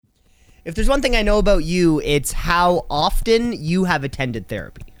If there's one thing I know about you, it's how often you have attended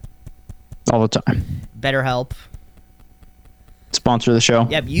therapy. All the time. BetterHelp. Sponsor the show.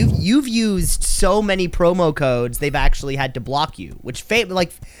 Yep, you've used so many promo codes they've actually had to block you, which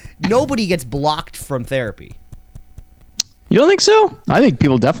nobody gets blocked from therapy. You don't think so? I think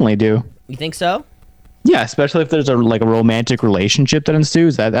people definitely do. You think so? Yeah, especially if there's a romantic relationship that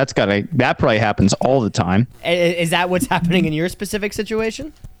ensues. That probably happens all the time. Is that what's happening in your specific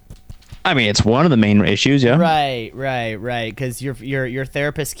situation? I mean, it's one of the main issues, yeah. Right. Because your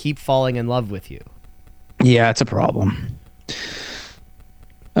therapists keep falling in love with you. Yeah, it's a problem.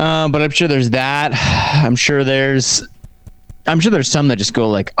 But I'm sure there's that. I'm sure there's some that just go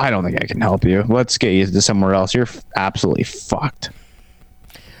like, I don't think I can help you. Let's get you to somewhere else. You're absolutely fucked.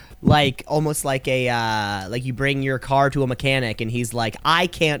 Like almost like like you bring your car to a mechanic and he's like, I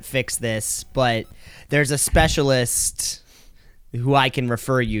can't fix this, but there's a specialist who I can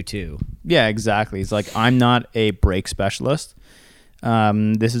refer you to. Yeah, exactly. He's like, I'm not a brake specialist.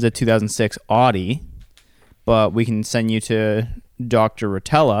 This is a 2006 Audi, but we can send you to Dr.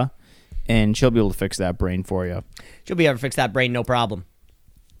 Rotella, and she'll be able to fix that brain for you. She'll be able to fix that brain, no problem.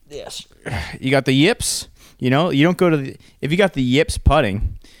 Yes. You got the yips. You know, you don't go to if you got the yips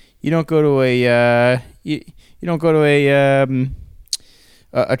putting, you don't go to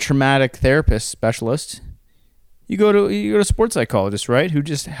a traumatic therapist specialist. You go to a sports psychologist, right? Who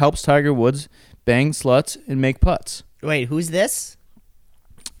just helps Tiger Woods bang sluts and make putts. Wait, who's this?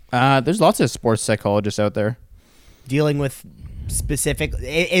 There's lots of sports psychologists out there dealing with specific.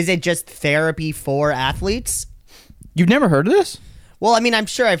 Is it just therapy for athletes? You've never heard of this? Well, I mean, I'm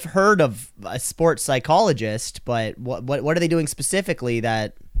sure I've heard of a sports psychologist, but what are they doing specifically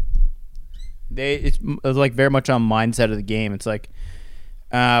that? It's like very much on mindset of the game. It's like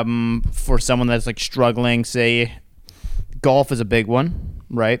for someone that's like struggling, say golf is a big one,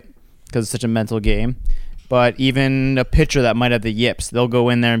 right? Because it's such a mental game. But even a pitcher that might have the yips, they'll go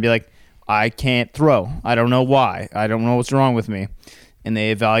in there and be like, I can't throw. I don't know why. I don't know what's wrong with me. And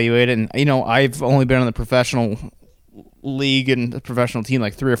they evaluate it. And, I've only been on the professional league and the professional team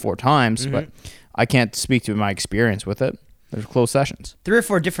like 3 or 4 times, but I can't speak to my experience with it. There's closed sessions. 3 or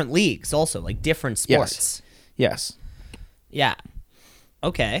 4 different leagues also, like different sports. Yes. Yeah.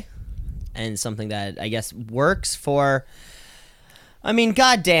 Okay. And something that I guess works for, I mean,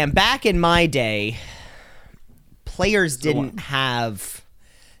 goddamn, back in my day, players didn't have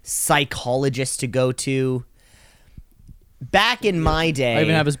psychologists to go to. Back in my day, I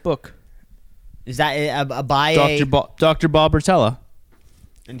even have his book. Is that by Dr. Bob Rotella?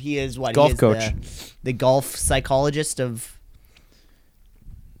 And he is what? Golf he is coach. The golf psychologist of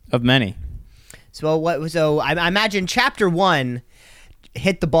many. So what? So I imagine chapter 1,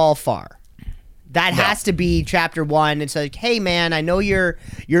 hit the ball far. That has to be chapter 1. It's like, hey man, I know you're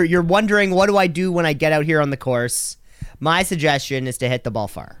wondering what do I do when I get out here on the course. My suggestion is to hit the ball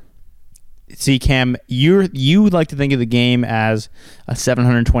far. See, Cam, you like to think of the game as a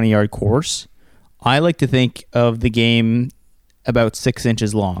 720-yard course. I like to think of the game about 6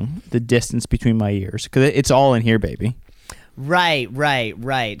 inches long, the distance between my ears, because it's all in here, baby.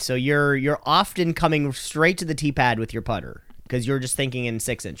 Right. So you're often coming straight to the tee pad with your putter because you're just thinking in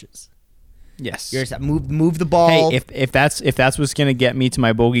 6 inches. Yes. You're just move the ball. Hey, if that's what's gonna get me to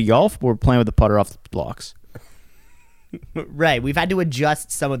my bogey golf, we're playing with the putter off the blocks. Right. We've had to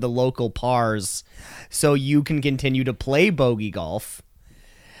adjust some of the local pars so you can continue to play bogey golf.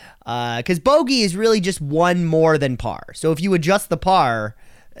 Because bogey is really just one more than par. So if you adjust the par,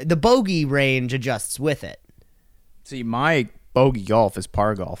 the bogey range adjusts with it. See, my bogey golf is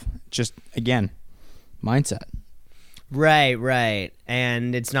par golf. Just, again, mindset. Right.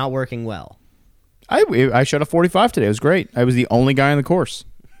 And it's not working well. I shot a 45 today. It was great. I was the only guy on the course.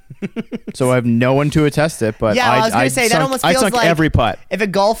 So I have no one to attest it, but yeah, I was going to say, that almost feels sunk like every putt. If a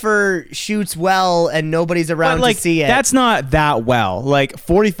golfer shoots well and nobody's around to see it. That's not that well. Like,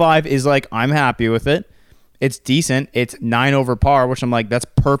 45 is like, I'm happy with it. It's decent. It's 9 over par, which I'm like, that's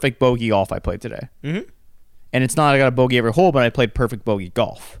perfect bogey golf I played today. Mm-hmm. And it's not I got a bogey every hole, but I played perfect bogey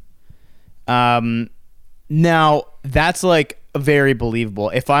golf. Now, that's like very believable.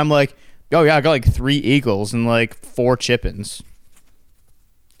 If I'm like, oh yeah, I got like 3 eagles and like 4 chip-ins.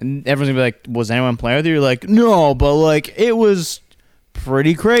 And everyone's gonna be like, was anyone playing with you? You're like, no, but like it was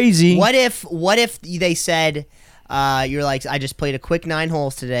pretty crazy. What if they said, you're like, I just played a quick 9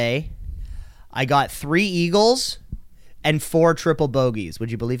 holes today. I got 3 eagles and 4 triple bogeys.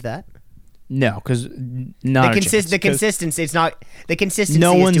 Would you believe that? No, because the consistency. It's not the consistency.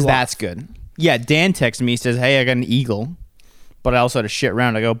 No is one's too that's off. good. Yeah, Dan texted me. He says, "Hey, I got an eagle, but I also had a shit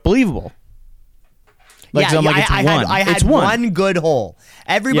round." I go, believable. Like, so I'm like, it's one. I had It's one. one good hole.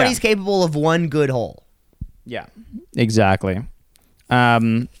 Everybody's Yeah. capable of one good hole. Yeah, exactly.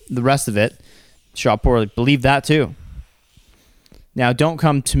 The rest of it, shot poorly. Believe that too. Now, don't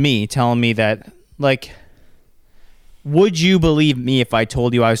come to me telling me that, like, would you believe me if I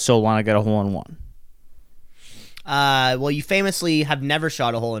told you I so want to get a hole in one? Well, you famously have never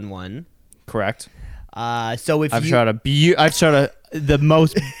shot a hole in one. Correct. So if I've shot the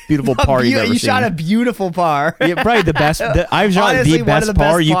most beautiful par you've ever you seen. shot a beautiful par. Yeah, probably the best. I've shot Honestly, the one of best the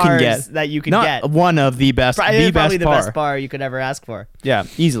par best you can pars get. that you can Not get. one of the best. Probably the best the par. best par you could ever ask for. Yeah,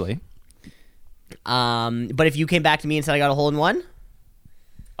 easily. But if you came back to me and said I got a hole in one,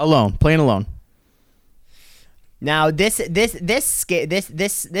 Playing alone. now this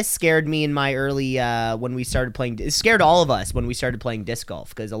scared me in my early when we started playing. It scared all of us when we started playing disc golf,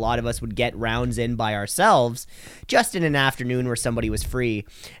 because a lot of us would get rounds in by ourselves just in an afternoon where somebody was free,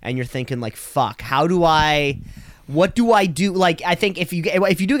 and you're thinking like, fuck, what do I do? Like, I think if you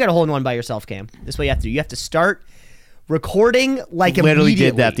do get a hole in one by yourself, Cam, this is what you have to do. You have to start recording like Literally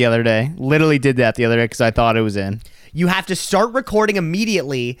immediately. did that the other day. Because I thought it was in. You have to start recording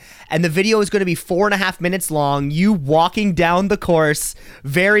immediately, and the video is going to be 4.5 minutes long. You walking down the course,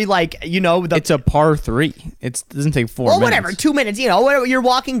 very It's a par 3. It doesn't take 4 minutes. Well, whatever, 2 minutes. Whatever. You're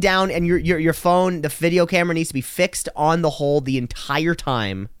walking down, and your phone, the video camera needs to be fixed on the hole the entire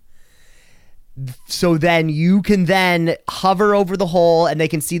time. So then you can then hover over the hole, and they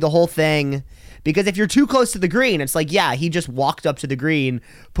can see the whole thing. Because if you're too close to the green, it's like, yeah, he just walked up to the green,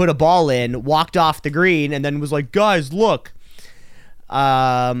 put a ball in, walked off the green, and then was like, guys, look.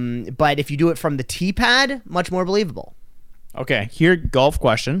 But if you do it from the tee pad, much more believable. Okay, here, golf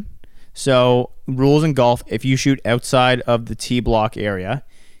question. So, rules in golf, if you shoot outside of the tee block area,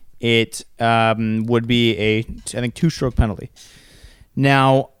 it would be I think, 2-stroke penalty.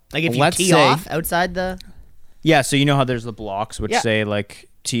 Now, Like if you let's tee say, off outside the... Yeah, so you know how there's the blocks which say, like,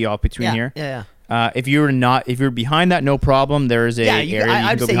 tee off between here? Yeah. If you're behind that, no problem. There is a area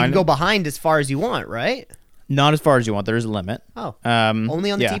I'd say you can go behind. behind as far as you want, right? Not as far as you want. There is a limit. Oh,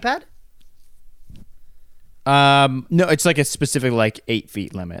 only on the tee pad? No, it's like a specific 8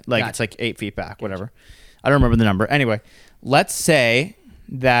 feet limit. Like It's like 8 feet back, whatever. I don't remember the number. Anyway, let's say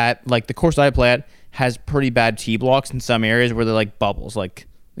that the course I play at has pretty bad tee blocks in some areas where they're like bubbles. Like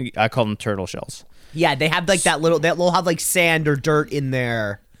I call them turtle shells. Yeah, they have they'll have sand or dirt in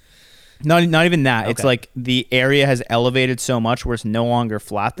there. Not even that. Okay. It's like the area has elevated so much where it's no longer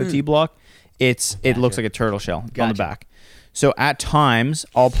flat, the tee block. It looks like a turtle shell on the back. So at times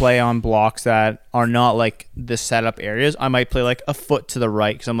I'll play on blocks that are not like the setup areas. I might play a foot to the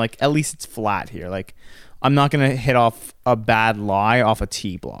right because I'm like, at least it's flat here. Like I'm not going to hit off a bad lie off a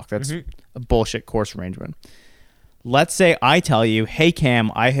tee block. That's a bullshit course arrangement. Let's say I tell you, hey Cam,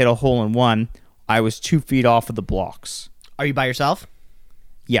 I hit a hole in one. I was 2 feet off of the blocks. Are you by yourself?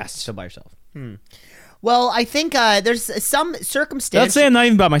 Yes. Still by yourself. Well, I think there's some circumstance. Let's say I'm not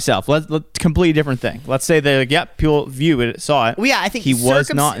even by myself. Let's completely different thing. Let's say they're like, yep, people viewed it, saw it. Well, yeah, I think he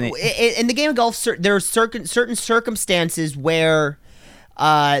was not in the game of golf. There are certain circumstances where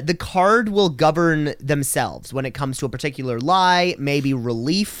the card will govern themselves when it comes to a particular lie, maybe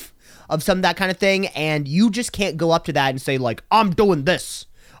relief of that kind of thing, and you just can't go up to that and say I'm doing this.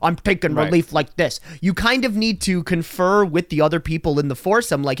 I'm taking relief like this. You kind of need to confer with the other people in the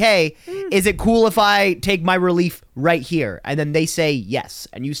foursome, hey, is it cool if I take my relief right here? And then they say yes,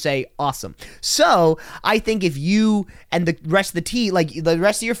 and you say awesome. So I think if you and the rest of the the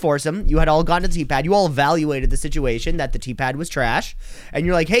rest of your foursome, you had all gone to the tee pad, you all evaluated the situation that the tee pad was trash, and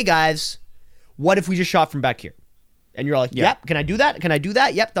you're like, hey guys, what if we just shot from back here? And you're like, yep, can I do that? Can I do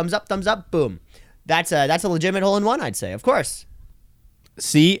that? Yep, thumbs up, boom. That's a legitimate hole in one, I'd say, of course.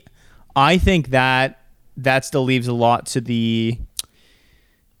 See, I think that still leaves a lot to the,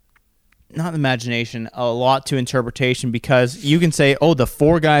 not imagination, a lot to interpretation, because you can say, oh, the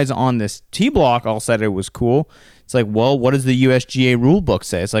 4 guys on this tee block all said it was cool. It's like, well, what does the USGA rule book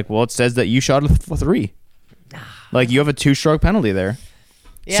say? It's like, well, it says that you shot a 3. You have a 2-stroke penalty there.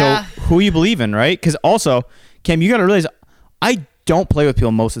 Yeah. So who you believe in, right? Because also, Cam, you got to realize, I don't play with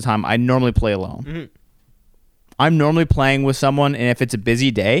people most of the time. I normally play alone. Mm-hmm. I'm normally playing with someone, and if it's a busy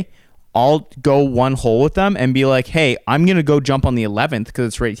day, I'll go one hole with them and be like, hey, I'm going to go jump on the 11th because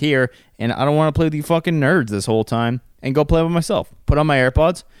it's right here, and I don't want to play with you fucking nerds this whole time, and go play with myself. Put on my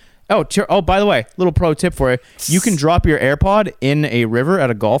AirPods. Oh, by the way, little pro tip for you. You can drop your AirPod in a river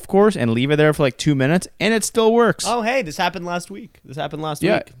at a golf course and leave it there for 2 minutes, and it still works. Oh, hey, this happened last week.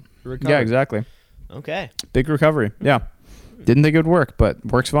 Yeah, week. Yeah, exactly. Okay. Big recovery. Yeah. Didn't think it would work, but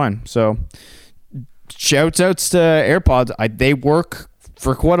works fine. So... shouts outs to AirPods. They work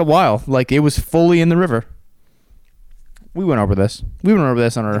for quite a while. Like, it was fully in the river. We went over this. We went over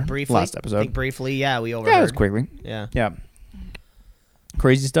this on our last episode. Briefly, yeah, we overheard. Yeah, it was quickly. Yeah. Yeah.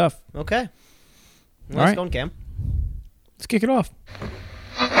 Crazy stuff. Okay. Well, All let's right. go, Cam. Let's kick it off.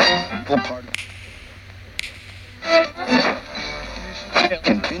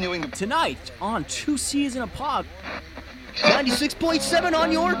 Continuing Tonight on Two C's in a Pod. 96.7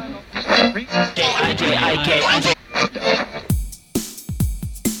 on your...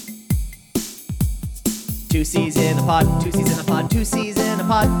 Two C's in a pod, two C's in a pod, two C's in a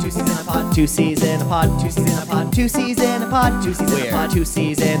pod, two C's in a pod, two C's in a pod, two C's in a pod, two C's in a pod, two C's in a pod, two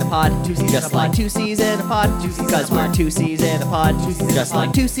C's in a pod, two C's just like two C's in a pod, because we're two C's in a pod, just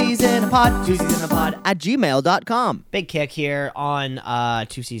like two C's in a pod, two C's in a pod at gmail.com. Big kick here on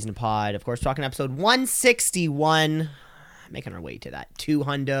Two C's in a Pod. Of course, talking episode 161. Making our way to that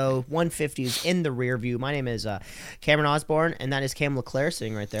 200, 150 is in the rear view. My name is Cameron Osborne, and that is Cam LeClaire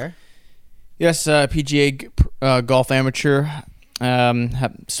sitting right there. Yes, PGA golf amateur.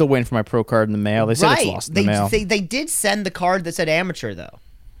 Still waiting for my pro card in the mail. They said it's lost in the mail. They did send the card that said amateur, though.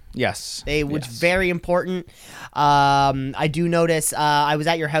 Yes. Which is very important. I do notice, I was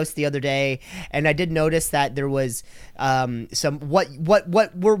at your house the other day, and I did notice that there was some what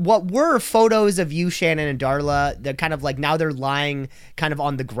were photos of you, Shannon, and Darla. They're kind of like, now they're lying kind of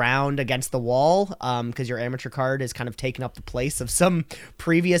on the ground against the wall, because your amateur card is kind of taking up the place of some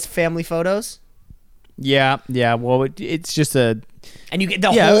previous family photos. Yeah. Well, it's just a... And you get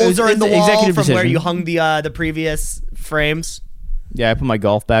the holes are in the wall from decision. where you hung the previous frames. Yeah, I put my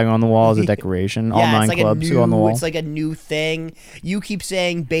golf bag on the wall as a decoration. All 9 clubs go on the wall. It's like a new thing. You keep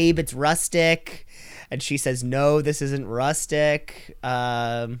saying, babe, it's rustic. And she says, no, this isn't rustic.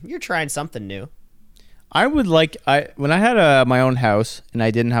 You're trying something new. I would like... when I had my own house and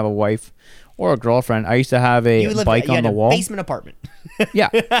I didn't have a wife or a girlfriend, I used to have a bike on the wall. Basement apartment. Yeah.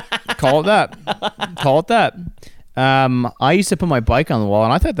 Call it that. I used to put my bike on the wall,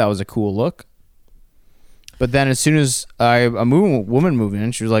 and I thought that was a cool look. But then as soon as a woman moved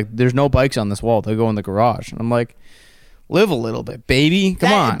in, she was like, there's no bikes on this wall. They go in the garage. And I'm like, live a little bit, baby.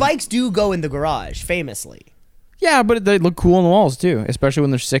 Come on. Bikes do go in the garage, famously. Yeah, but they look cool on the walls, too, especially when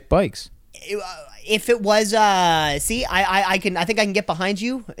they're sick bikes. If it was, I think I can get behind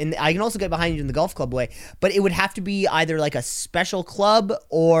you, and I can also get behind you in the golf club way, but it would have to be either like a special club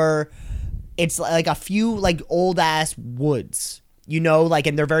or it's like a few like old ass woods. You know, like,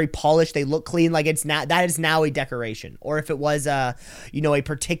 and they're very polished. They look clean. Like that is now a decoration. Or if it was a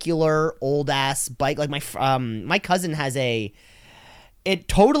particular old ass bike, like my cousin has it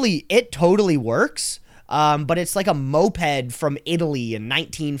totally works. But it's like a moped from Italy in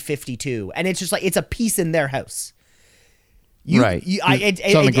 1952, and it's just like, it's a piece in their house. Right. It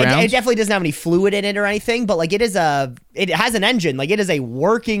definitely doesn't have any fluid in it or anything, but like it has an engine, like it is a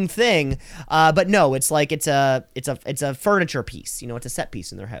working thing. But no, it's like it's a furniture piece, it's a set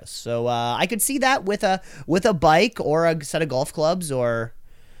piece in their house. So I could see that with a bike or a set of golf clubs or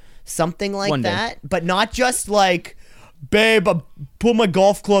something like that, but not just like, babe, I put my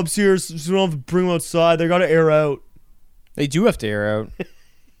golf clubs here so you don't have to bring them outside. They gotta air out. They do have to air out.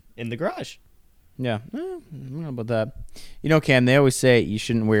 In the garage. Yeah. I don't know about that. Cam, they always say you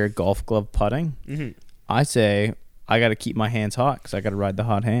shouldn't wear golf glove putting. Mm-hmm. I say I got to keep my hands hot because I got to ride the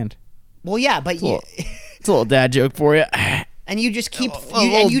hot hand. Well, yeah, but it's a little dad joke for you. And you just keep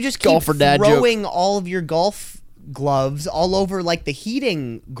golfer dad throwing joke. all of your golf gloves all over like the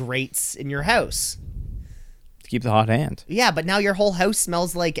heating grates in your house. To keep the hot hand. Yeah, but now your whole house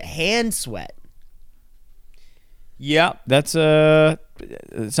smells like hand sweat. Yeah, that's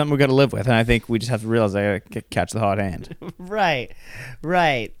something we got to live with, and I think we just have to realize I got to catch the hot hand. Right.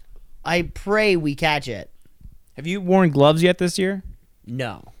 I pray we catch it. Have you worn gloves yet this year?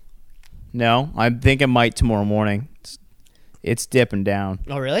 No. I think I might tomorrow morning. It's dipping down.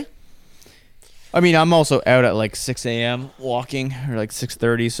 Oh, really? I mean, I'm also out at like 6 a.m. walking, or like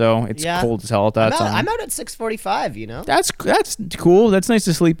 6:30, so it's cold as hell at that time. I'm out at 6:45. That's cool. That's nice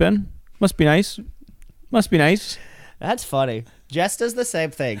to sleep in. Must be nice. That's funny. Jess does the same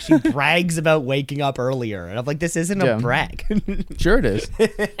thing. She brags about waking up earlier, and I'm like, this isn't a brag. Sure it is.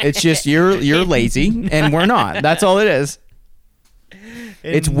 It's just you're lazy, and we're not. That's all it is.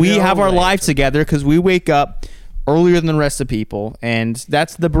 We have our lives together because we wake up earlier than the rest of people, and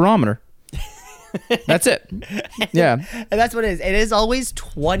that's the barometer. That's it. Yeah. And that's what it is. It is always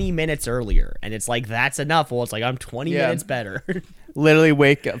 20 minutes earlier, and it's like, that's enough. Well, it's like, I'm 20 minutes better. Literally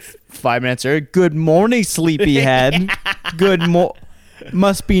wake up 5 minutes early. Good morning, sleepyhead.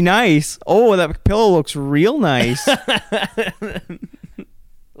 Must be nice. Oh, that pillow looks real nice.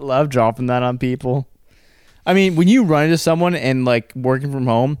 Love dropping that on people. I mean, when you run into someone and like working from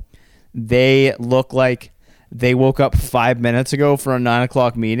home, they look like they woke up 5 minutes ago for a 9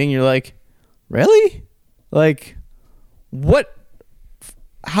 o'clock meeting. You're like, really? Like, what?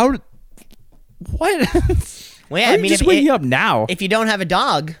 How? What? Well, yeah, How are I you mean, just waking up now. If you don't have a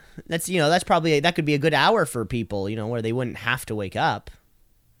dog, that's probably that could be a good hour for people, where they wouldn't have to wake up.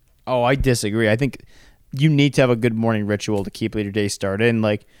 Oh, I disagree. I think you need to have a good morning ritual to keep your day started, and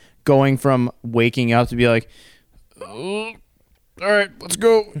like going from waking up to be like, oh, all right, let's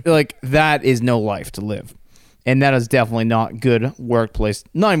go. Like that is no life to live, and that is definitely not good workplace.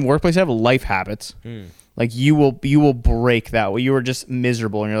 Not even workplace. Have life habits. Like you will break that way. You are just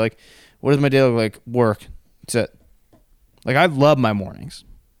miserable, and you're like, what does my day look like? Work. That's it. Like I love my mornings.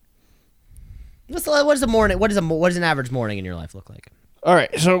 What is a morning? What does an average morning in your life look like? All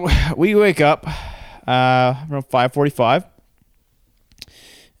right, so we wake up around 5:45.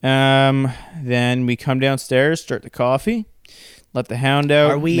 Then we come downstairs, start the coffee, let the hound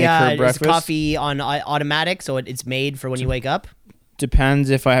out. Are we? Make her Is breakfast. the coffee on automatic, so it's made for when you wake up? Depends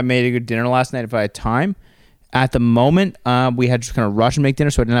if I had made a good dinner last night. If I had time. At the moment, we had to kind of rush and make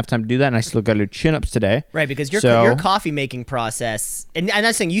dinner, so I didn't have time to do that, and I still got to do chin-ups today. Right, because your coffee making process, and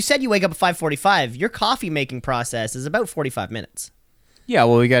that's the thing. You said you wake up at 5:45. Your coffee making process is about 45 minutes. Yeah,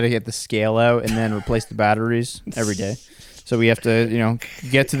 well, we got to get the scale out and then replace the batteries every day. So we have to,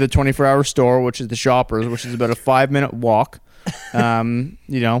 get to the 24-hour store, which is the Shoppers, which is about a 5-minute walk.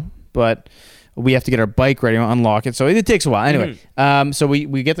 But we have to get our bike ready and unlock it. So it takes a while. Anyway, so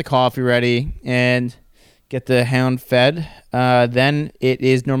we get the coffee ready and get the hound fed. Then it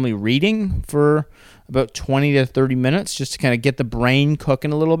is normally reading for about 20 to 30 minutes just to kind of get the brain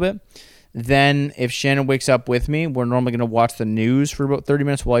cooking a little bit. Then if Shannon wakes up with me, we're normally going to watch the news for about 30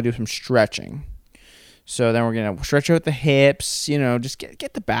 minutes while I do some stretching. So then we're going to stretch out the hips, just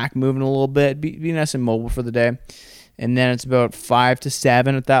get the back moving a little bit, be nice and mobile for the day. And then it's about 5 to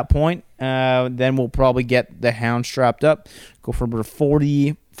 7 at that point. Then we'll probably get the hound strapped up, go for about a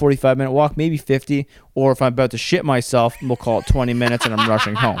 40, 45-minute walk, maybe 50. Or if I'm about to shit myself, we'll call it 20 minutes and I'm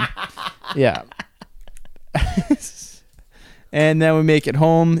rushing home. Yeah. And then we make it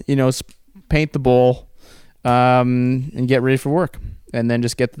home, paint the bowl, and get ready for work. And then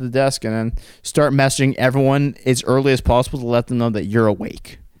just get to the desk and then start messaging everyone as early as possible to let them know that you're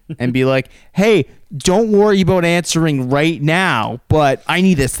awake. And be like, hey, don't worry about answering right now, but I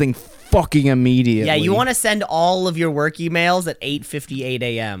need this thing fucking immediately. Yeah, you want to send all of your work emails at 8:58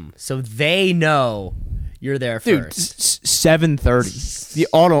 a.m. so they know you're there first. 7:30. The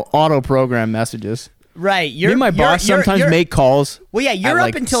auto program messages. Right. Me and my boss sometimes make calls. Well, yeah, you're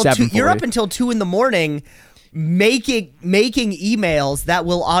up until 2. You're up until 2 in the morning, making emails that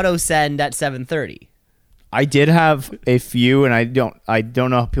will auto send at 7:30. I did have a few, and I don't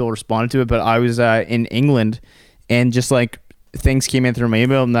know how people responded to it, but I was in England, and just like things came in through my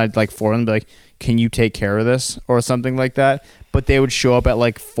email, and I'd like forward them, be like, "Can you take care of this?" or something like that. But they would show up at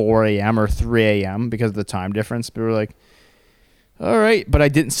like 4 a.m. or 3 a.m. because of the time difference. But we were like, all right,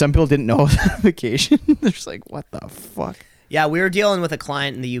 but some people didn't know it was on vacation. They're just like, what the fuck? Yeah, we were dealing with a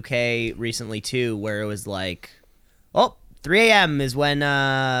client in the UK recently too, where it was like, 3 a.m. is when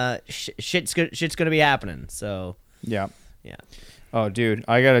shit's gonna be happening. So yeah. Oh, dude,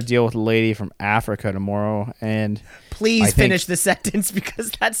 I got to deal with a lady from Africa tomorrow, and please finish the sentence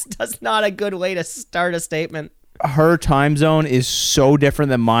because that's not a good way to start a statement. Her time zone is so different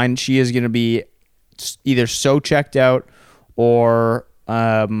than mine. She is gonna be either so checked out, or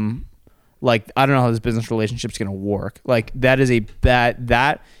like I don't know how this business relationship's gonna work. Like that is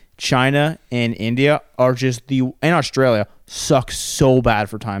that China and India are just and Australia suck so bad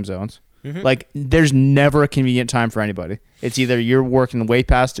for time zones. Mm-hmm. Like there's never a convenient time for anybody. It's either you're working way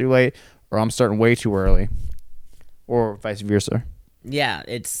past too late, or I'm starting way too early, or vice versa. Yeah,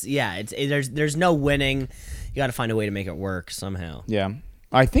 there's no winning. You got to find a way to make it work somehow. Yeah,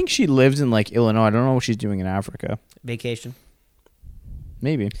 I think she lives in like Illinois. I don't know what she's doing in Africa. Vacation.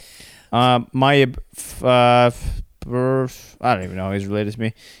 Maybe. My I don't even know. He's related to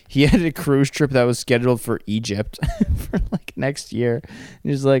me. He had a cruise trip that was scheduled for Egypt for like next year.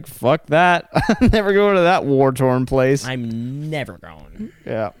 He's like, fuck that. I'm never going to that war-torn place. I'm never going.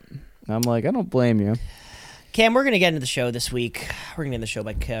 Yeah. I'm like, I don't blame you. Cam, we're going to get into the show this week. We're going to end the show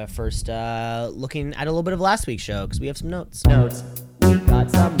by first looking at a little bit of last week's show because we have some notes. We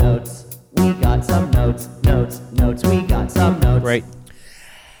got some notes. We got some notes. We got some notes. Right.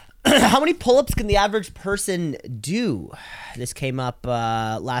 How many pull-ups can the average person do? This came up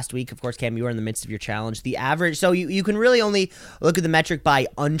last week. Of course, Cam, you were in the midst of your challenge. The average, so you can really only look at the metric by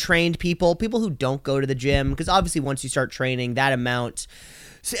untrained people who don't go to the gym, because obviously once you start training, that amount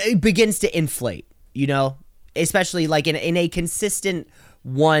begins to inflate, especially like in a consistent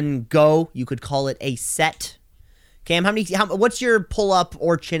one go, you could call it a set. Cam, what's your pull up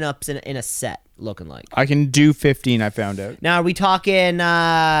or chin ups in a set looking like? I can do 15. I found out. Now, are we talking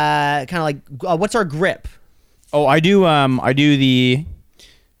kind of like what's our grip? Oh, I do the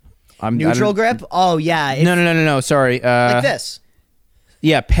Neutral grip? Oh yeah. No. Sorry. Like this.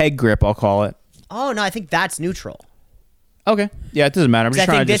 Yeah, peg grip. I'll call it. Oh no, I think that's neutral. Okay. Yeah, it doesn't matter. I'm just I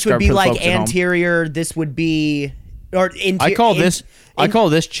trying think to this would describe be for the like folks at home. anterior. This would be I call this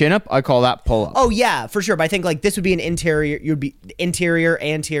chin up. I call that pull up. Oh yeah, for sure. But I think like this would be an interior. You'd be interior,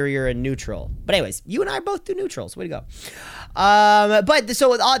 anterior, and neutral. But anyways, you and I both do neutrals. Way to go. But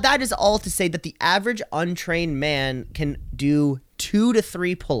so that is all to say that the average untrained man can do 2 to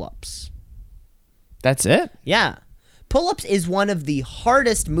 3 pull-ups. That's it? Yeah. Pull-ups is one of the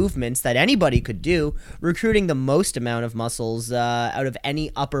hardest movements that anybody could do, recruiting the most amount of muscles out of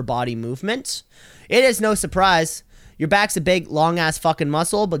any upper body movement. It is no surprise. Your back's a big, long-ass fucking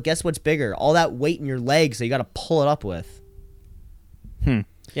muscle, but guess what's bigger? All that weight in your legs that you got to pull it up with.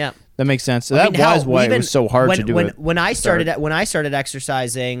 Yeah. That makes sense. So that was why it was so hard to do it. When I started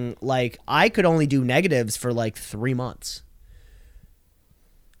exercising, like I could only do negatives for like 3 months.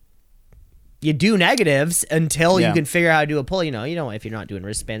 You do negatives until you can figure out how to do a pull. You know, if you're not doing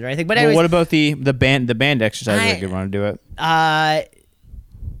wristbands or anything. But anyways, what about the band exercise? If you want to do it.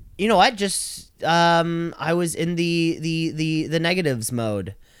 You know what? Just I was in the negatives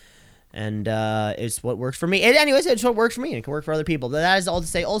mode, and it's what works for me. And anyways, it's what works for me. And it can work for other people. But that is all to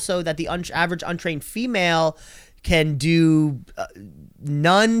say also that the average untrained female can do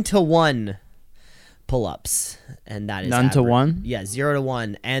none to 1 pull-ups, and that is none to 1. Yeah, 0 to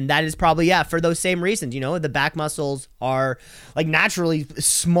 1, and that is probably for those same reasons. You know, the back muscles are like naturally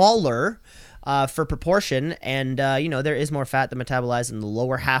smaller for proportion, and you know there is more fat that metabolizes in the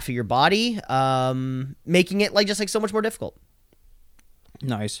lower half of your body, making it like so much more difficult.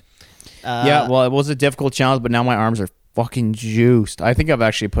 Nice. Yeah, well, it was a difficult challenge, but now my arms are fucking juiced. I think I've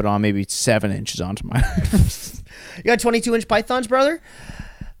actually put on maybe 7 inches onto my arms. You got 22-inch pythons, brother?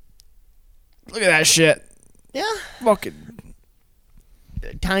 Look at that shit. Yeah. Fucking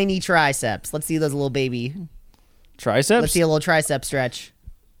tiny triceps. Let's see those little baby triceps. Let's see a little tricep stretch.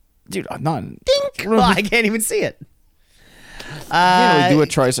 Dude, I'm not. Dink. Oh, I can't even see it. You can't really do a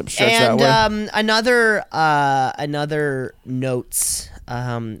tricep stretch that way. And another notes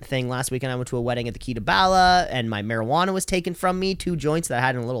thing. Last weekend I went to a wedding at the Key to Bala, and my marijuana was taken from me. 2 joints that I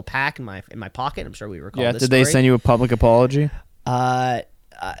had in a little pack in my pocket. I'm sure we recall. Yeah. This Did story. they send you a public apology?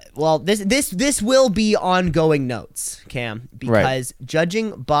 Well, this will be ongoing notes, Cam, because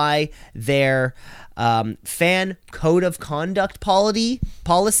judging by their fan code of conduct policy,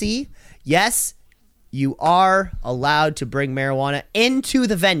 yes, you are allowed to bring marijuana into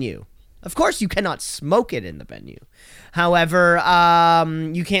the venue. Of course, you cannot smoke it in the venue. However,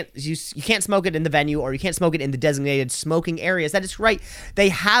 you can't smoke it in the venue, or you can't smoke it in the designated smoking areas. That is right. They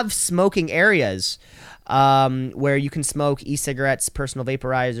have smoking areas where you can smoke e-cigarettes, personal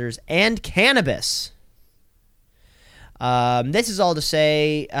vaporizers, and cannabis. This is all to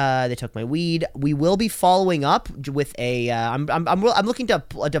say they took my weed. We will be following up with a. I'm looking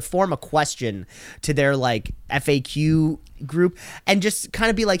to form a question to their like FAQ group and just kind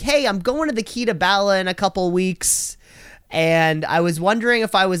of be like, hey, I'm going to the Key to Bala in a couple weeks, and I was wondering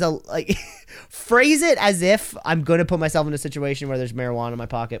if I was phrase it as if I'm going to put myself in a situation where there's marijuana in my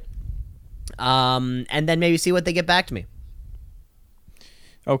pocket. And then maybe see what they get back to me.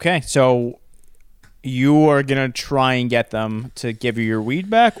 Okay, so you are gonna try and get them to give you your weed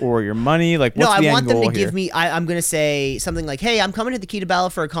back or your money? Like, what's the end goal here? No, I want them to give me. I'm gonna say something like, "Hey, I'm coming to the Key to Bala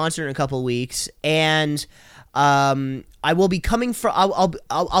for a concert in a couple of weeks, and I will be coming for.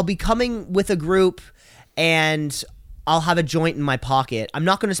 I'll be coming with a group, and I'll have a joint in my pocket. I'm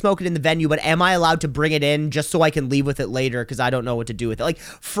not going to smoke it in the venue, but am I allowed to bring it in just so I can leave with it later because I don't know what to do with it?" Like,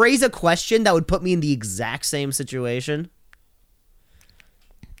 phrase a question that would put me in the exact same situation.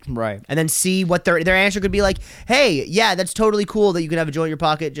 Right. And then see what their answer could be like. Hey, yeah, that's totally cool that you can have a joint in your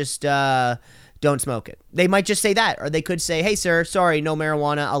pocket. Just don't smoke it. They might just say that. Or they could say, hey, sir, sorry, no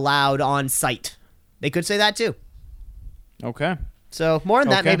marijuana allowed on site. They could say that too. Okay. So more on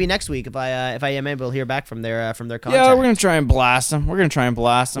that maybe next week if I am able to hear back from their contact. Yeah, we're gonna try and blast them. We're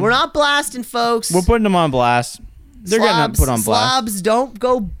not blasting, folks. We're putting them on blast. They're getting put on blast. Slobs, don't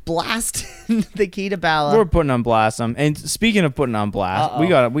go blasting the Key to Bala. We're putting on blast them. And speaking of putting on blast, we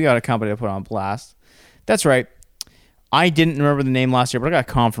got a company to put on blast. That's right. I didn't remember the name last year, but I got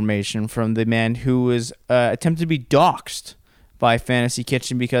confirmation from the man who was attempted to be doxxed by Fantasy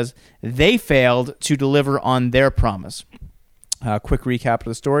Kitchen because they failed to deliver on their promise. Quick recap of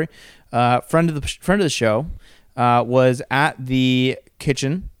the story. Friend of the show was at the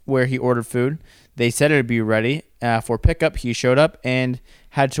kitchen where he ordered food. They said it would be ready for pickup. He showed up and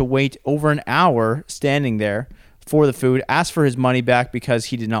had to wait over an hour standing there for the food, asked for his money back because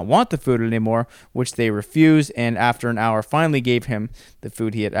he did not want the food anymore, which they refused, and after an hour finally gave him the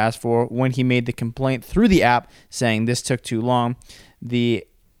food he had asked for. When he made the complaint through the app saying this took too long, the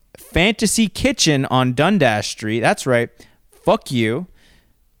Fantasy Kitchen on Dundas Street, that's right, fuck you,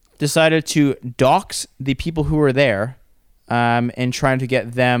 decided to dox the people who were there and trying to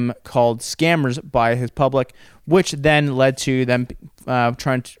get them called scammers by his public, which then led to them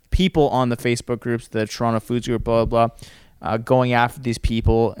people on the Facebook groups, the Toronto Foods Group, blah, blah, blah, going after these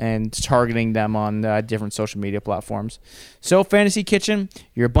people and targeting them on different social media platforms. So, Fantasy Kitchen,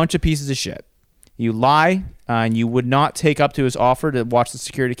 you're a bunch of pieces of shit. You lie, and you would not take up to his offer to watch the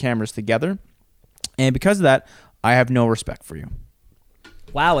security cameras together. And because of that, I have no respect for you.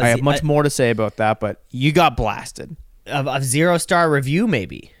 Wow. I have much more to say about that, but you got blasted. A 0-star review,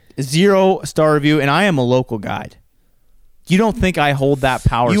 maybe. 0-star review, and I am a local guide. You don't think I hold that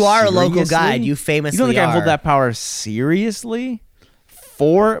power You are seriously? a local guide. You famously You don't think are. I hold that power seriously?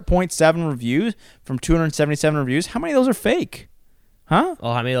 4.7 reviews from 277 reviews. How many of those are fake? Huh?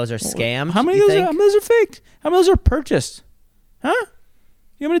 Oh, how many of those are scams? How many of those are fake? How many of those are purchased? Huh?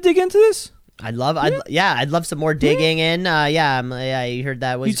 You want me to dig into this? I'd love some more digging in. Yeah, you heard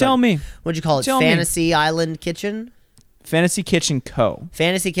that. You tell me. What'd you call it? Tell me. Fantasy Island Kitchen? Fantasy Kitchen Co.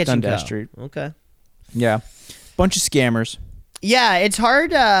 Fantasy Kitchen Dundas Co. Street. Okay. Yeah. Bunch of scammers. Yeah, it's hard.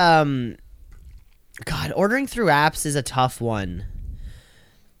 God, ordering through apps is a tough one.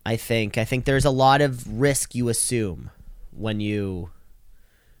 I think there's a lot of risk you assume when you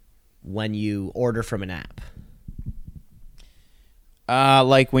order from an app.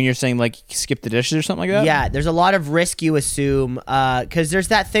 Like when you're saying like skip the dishes or something like that? Yeah, there's a lot of risk you assume because there's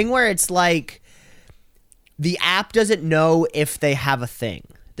that thing where it's like the app doesn't know if they have a thing.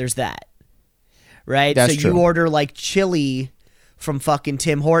 There's that. Right? That's so true. you order like chili from fucking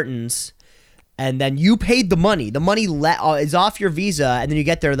Tim Hortons and then you paid the money. The money is off your Visa and then you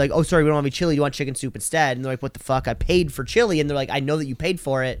get there like, oh, sorry, we don't have any chili. You want chicken soup instead? And they're like, what the fuck? I paid for chili. And they're like, I know that you paid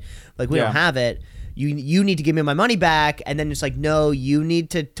for it. Like, we don't have it. You need to give me my money back. And then it's like, no, you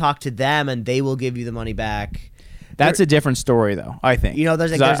need to talk to them and they will give you the money back. That's a different story though, I think. You know,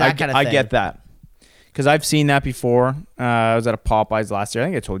 there's that kind of thing. I get that. Because I've seen that before. I was at a Popeyes last year. I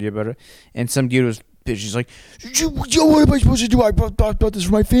think I told you about it. And some dude was pissed. He's like, what am I supposed to do? I bought this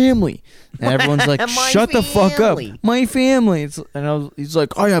for my family. And everyone's like, shut the fuck up. My family. He's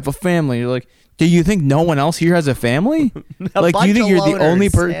like, I have a family. You're like, do you think no one else here has a family? Like, you think you're the only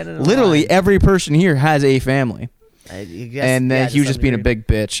person? Literally, every person here has a family. And then he was just being a big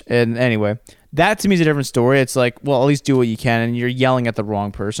bitch. And anyway, that to me is a different story. It's like, well, at least do what you can. And you're yelling at the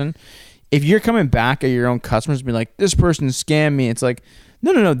wrong person. If you're coming back at your own customers and being like, this person scammed me, it's like,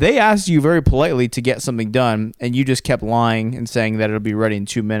 no. They asked you very politely to get something done, and you just kept lying and saying that it'll be ready in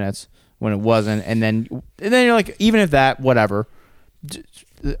 2 minutes when it wasn't. And then you're like, even if that, whatever,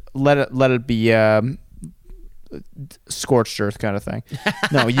 let it be scorched earth kind of thing.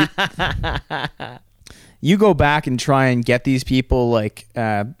 No, you go back and try and get these people like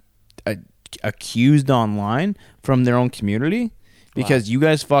accused online from their own community because you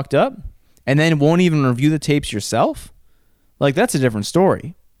guys fucked up. And then won't even review the tapes yourself? Like, that's a different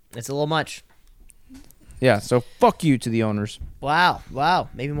story. It's a little much. Yeah, so fuck you to the owners. Wow.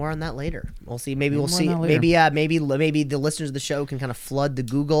 Maybe more on that later. We'll see. Maybe we'll see. Maybe the listeners of the show can kind of flood the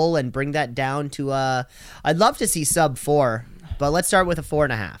Google and bring that down to I'd love to see sub 4, but let's start with a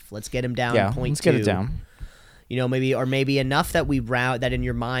 4.5. Let's get him down. Yeah, 0.2. let's get it down. You know, maybe enough that that in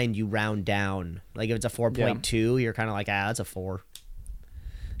your mind you round down. Like if it's a 4.2, you're kind of like, that's a 4.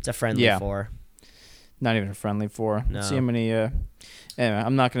 It's a friendly 4. Not even a friendly 4. No. Let's see how many. Anyway,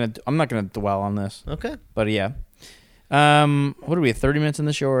 I'm not gonna dwell on this. Okay. But yeah. What are we at? 30 minutes in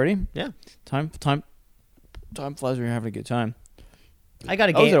the show already? Yeah. Time flies when you're having a good time. I got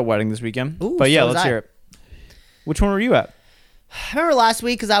a game. I was at a wedding this weekend. Ooh, but yeah, so was let's I. hear it. Which one were you at? I remember last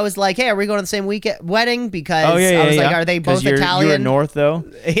week because I was like, hey, are we going to the same wedding? Because I was like, are they both Italian? You were north though.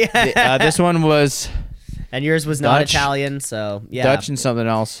 Yeah. This one was. And yours was not Dutch. Italian, so yeah. Dutch and something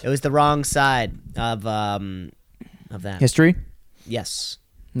else. It was the wrong side of that. History? Yes.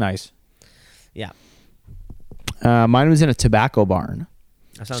 Nice. Yeah. Mine was in a tobacco barn.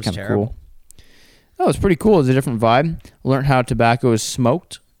 That sounds kind of terrible. cool. Oh, it's pretty cool. It's a different vibe. Learned how tobacco is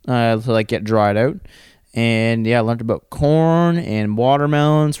smoked to like get dried out. And yeah, I learned about corn and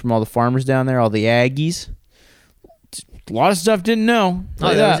watermelons from all the farmers down there, all the Aggies. A lot of stuff didn't know.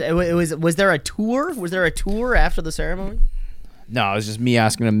 Was there a tour? Was there a tour after the ceremony? No, it's just me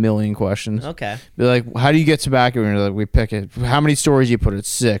asking a million questions. Okay. Be like, how do you get tobacco? And you're like, we pick it. How many stories do you put it?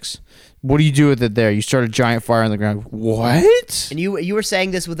 6. What do you do with it there? You start a giant fire on the ground. What? And you were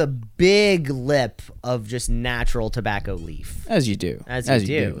saying this with a big lip of just natural tobacco leaf. As you do. As you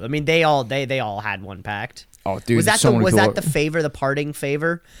do. I mean, they all had one packed. Oh, dude. Was that so many people- the parting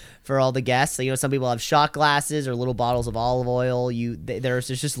favor for all the guests? So, some people have shot glasses or little bottles of olive oil. There's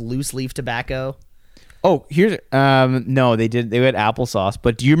just loose leaf tobacco. Oh, here's no, they had applesauce.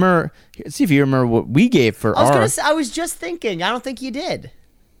 But do you remember? Let's see if you remember what we gave for our. I was just thinking. I don't think you did.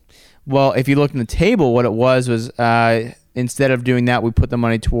 Well, if you look in the table, what it was instead of doing that, we put the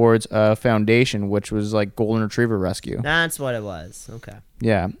money towards a foundation, which was like Golden Retriever Rescue. That's what it was. Okay.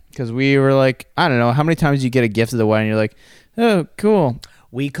 Yeah, because we were like, I don't know, how many times you get a gift at the wedding, you're like, oh, cool.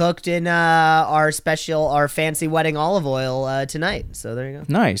 We cooked in our fancy wedding olive oil tonight. So there you go.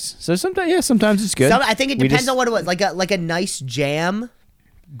 Nice. So sometimes it's good. I think it depends on what it was. Like a nice jam.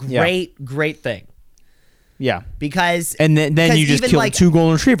 Great thing. Yeah. Because and then you just killed 2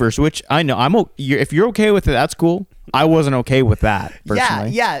 golden retrievers, which I know if you're okay with it, that's cool. I wasn't okay with that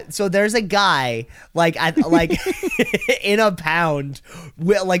personally. Yeah. So there's a guy like in a pound,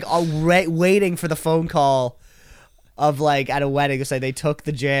 waiting for the phone call of like at a wedding to say they took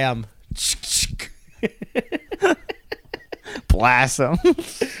the jam. Blast them.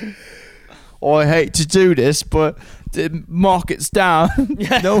 Oh, I hate to do this, but the market's down.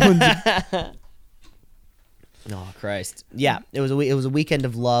 No one's. Oh Christ! Yeah, it was a weekend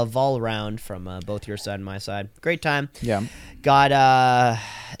of love all around from both your side and my side. Great time. Yeah.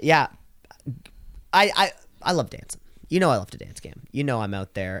 Yeah. I love dancing. I love to dance, Cam. I'm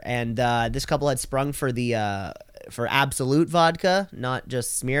out there, and this couple had sprung for for Absolute vodka, not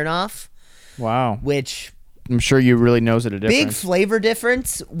just Smirnoff. Wow. Which I'm sure you really knows it a difference. Big flavor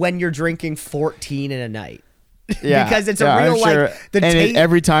difference when you're drinking 14 in a night. Yeah. Because it's a real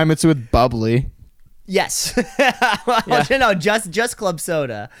every time it's with bubbly. Yes. No, just club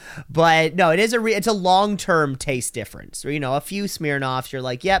soda. But no, it's a long-term taste difference. A few Smirnoffs, you're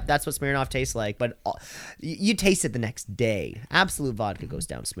like, yep, that's what Smirnoff tastes like. But you taste it the next day. Absolute vodka goes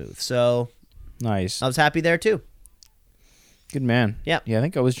down smooth. So nice. I was happy there too. Good man. Yeah. Yeah, I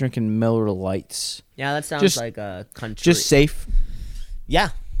think I was drinking Miller Lights. Yeah, that sounds like a country. Just safe. Yeah.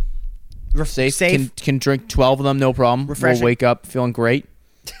 Safe. Can drink 12 of them, no problem. Refreshing. We'll wake up feeling great.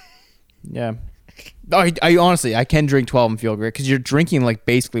 Yeah. I honestly, I can drink 12 and feel great because you're drinking like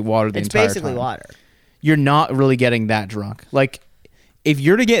basically water the entire time. It's basically water. You're not really getting that drunk. Like, if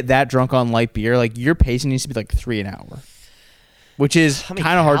you're to get that drunk on light beer, like your pacing needs to be like 3 an hour, which is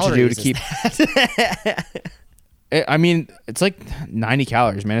kind of hard to do to keep. I mean, it's like 90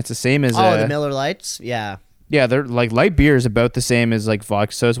 calories, man. It's the same as the Miller Lights. Yeah. Yeah, they're like light beer is about the same as like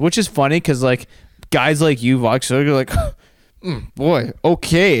vodka sodas, which is funny because like guys like you, vodka soda, you're like. Boy,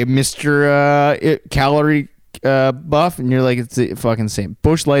 okay, Mr. Calorie buff, and you're like, it's the fucking same.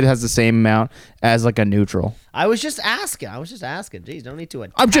 Busch Light has the same amount as like a neutral. I was just asking. Jeez, don't need to.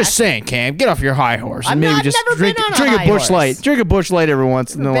 I'm just saying, Cam, get off your high horse and I've just never drink been on a a high Busch horse. Light. Drink a Busch Light every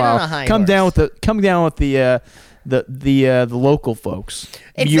once in a Been while. on a high Come down horse. with the local folks.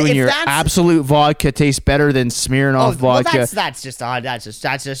 You and your that's- Absolute vodka tastes better than Smirnoff vodka. Well, that's just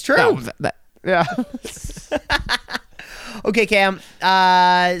true. Yeah. Okay, Cam,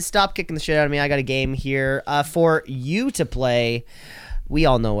 stop kicking the shit out of me. I got a game here for you to play. We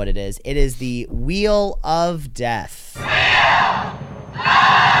all know what it is. It is the Wheel of Death.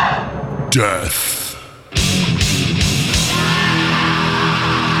 Death.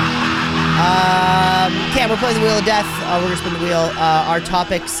 Cam, we're playing the Wheel of Death. We're going to spin the wheel. Our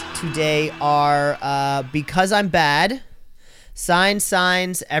topics today are Because I'm Bad,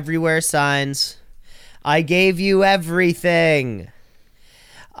 Signs, Everywhere Signs, I Gave You Everything.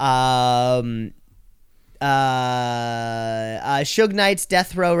 Suge Knight's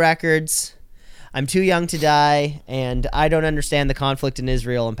Death Row Records. I'm Too Young to Die, and I Don't Understand the Conflict in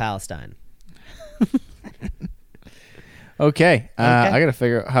Israel and Palestine. Okay. I got to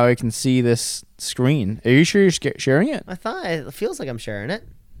figure out how I can see this screen. Are you sure you're sharing it? I thought it feels like I'm sharing it.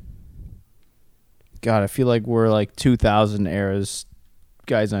 God, I feel like we're like 2000 eras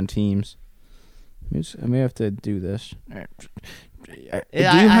guys on Teams. I may have to do this. Do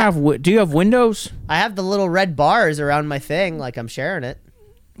you have Windows? I have the little red bars around my thing, like I'm sharing it.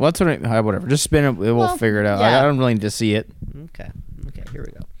 Well, that's what whatever. Just spin it. We'll figure it out. Yeah. I don't really need to see it. Okay, here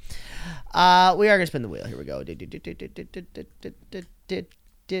we go. We are going to spin the wheel. Here we go.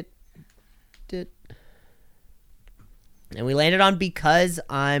 And we landed on Because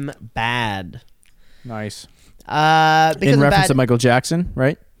I'm Bad. Nice. Because In I'm reference bad. to Michael Jackson,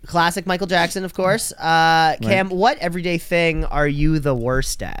 right? Classic Michael Jackson, of course. Cam, what everyday thing are you the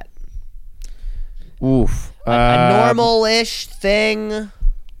worst at? Oof. A normal-ish thing?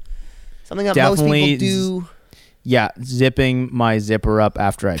 Something that most Definitely people do? Yeah, zipping my zipper up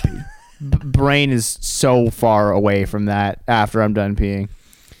after I pee. Brain is so far away from that after I'm done peeing.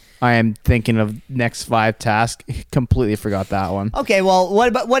 I am thinking of next 5 tasks. Completely forgot that one. Okay, well,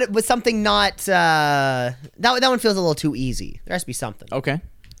 what was something not... that one feels a little too easy. There has to be something. Okay.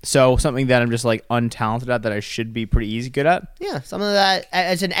 So something that I'm just like untalented at that I should be pretty easy good at. Yeah, something that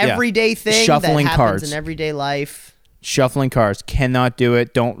it's an everyday thing Shuffling that happens cards. in everyday life. Shuffling cards. Cannot do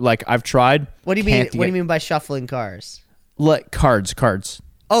it. Don't like. I've tried. What do you mean? What do you mean by shuffling cars? Like cards.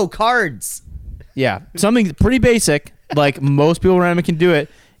 Oh, cards. Yeah, something pretty basic. Like most people around me can do it.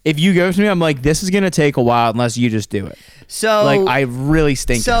 If you go to me, I'm like, this is gonna take a while unless you just do it. So like I really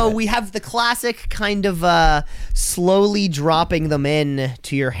stink. So at it. we have the classic kind of slowly dropping them in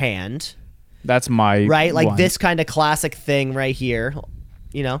to your hand. That's my right, like one. this kind of classic thing right here.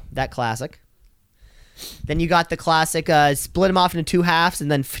 You know, that classic. Then you got the classic split them off into 2 halves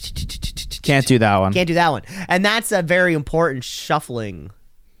and then Can't do that one. Can't do that one. And that's a very important shuffling.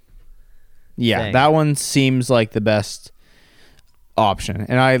 Yeah, thing. that one seems like the best option.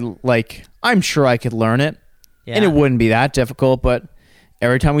 And I'm sure I could learn it. Yeah. And it wouldn't be that difficult, but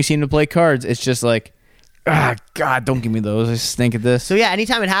every time we seem to play cards, it's just like, God, don't give me those. I stink at this. So yeah,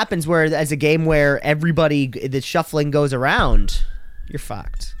 anytime it happens where as a game where everybody the shuffling goes around, you're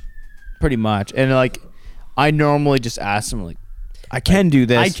fucked. Pretty much. And like I normally just ask them like, I can do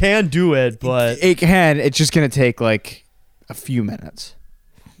this. I can do it, but It can. It's just gonna take like a few minutes.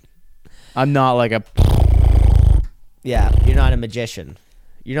 I'm not like a. yeah, you're not a magician.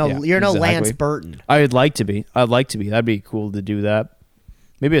 You're no exactly. Lance Burton. I'd like to be. That'd be cool to do that.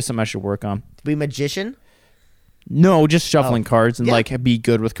 Maybe it's something I should work on. To be a magician? No, just shuffling cards and Yeah. like be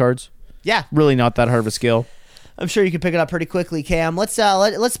good with cards. Yeah, Really not that hard of a skill. I'm sure you can pick it up pretty quickly, Cam. Let's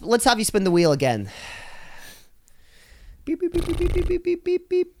have you spin the wheel again. Beep beep beep beep beep beep beep beep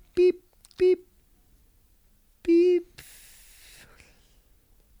beep beep beep beep.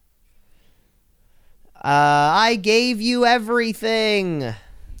 I gave you everything.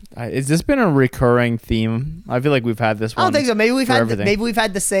 Has this been a recurring theme? I feel like we've had this one. I don't think so. Maybe for everything. maybe we've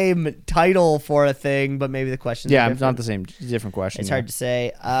had the same title for a thing, but maybe the questions. Yeah, are it's different. not the same. Different question. It's yeah. hard to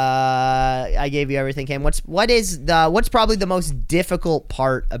say. I gave you everything, Cam. What's probably the most difficult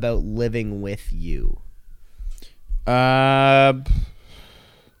part about living with you?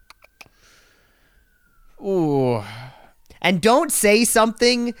 Ooh. And don't say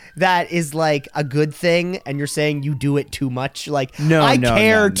something that is like a good thing and you're saying you do it too much. Like, I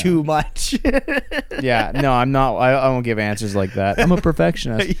care too much. Yeah, no, I'm not. I won't give answers like that. I'm a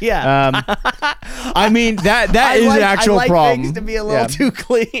perfectionist. Yeah. I mean that is an actual I like problem. things to be a little too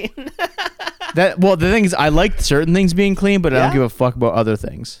clean. The thing is, I like certain things being clean, but I Yeah? don't give a fuck about other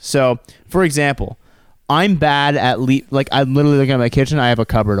things. So, for example, I'm bad at like I'm literally looking at my kitchen. I have a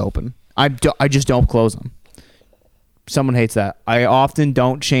cupboard open. I just don't close them. Someone hates that. I often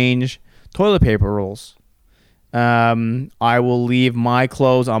don't change toilet paper rolls. I will leave my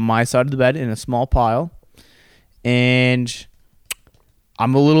clothes on my side of the bed in a small pile, and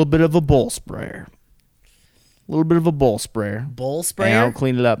I'm a little bit of a bowl sprayer. Bowl And sprayer? I'll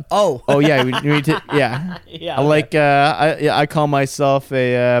clean it up. Oh. Oh yeah, we need to. Yeah, Yeah, I like. I call myself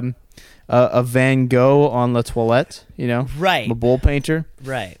a Van Gogh on la toilette. You know, Right. I'm a bowl painter.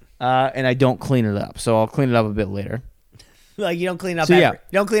 Right. And I don't clean it up, so I'll clean it up a bit later. Like you don't clean up So, every, yeah. you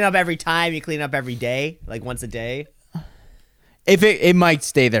don't clean up every time, you clean up every day, like once a day. If it might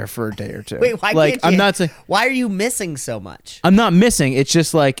stay there for a day or two. Wait, why like can't you? I'm not saying Why are you missing so much? I'm not missing. It's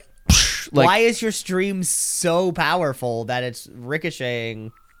just like Why is your stream so powerful that it's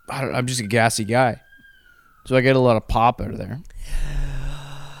ricocheting? I'm just a gassy guy, so I get a lot of pop out of there.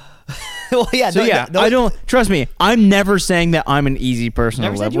 Well, yeah. So I don't trust me. I'm never saying that I'm an easy person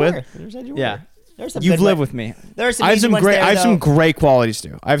Never to said live you with. were. Never said you Yeah. were. There's some You've good lived ones. with me. There are some I have easy some ones great. there, I have some though. great qualities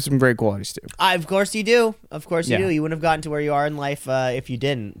too. Of course you do. Of course you Yeah. do. You wouldn't have gotten to where you are in life if you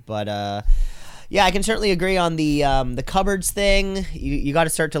didn't. But yeah, I can certainly agree on the cupboards thing. You got to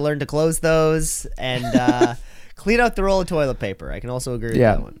start to learn to close those and clean out the roll of toilet paper. I can also agree with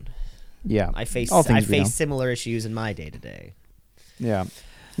Yeah. that one. Yeah. I face All things we know. similar issues in my day to day. Yeah.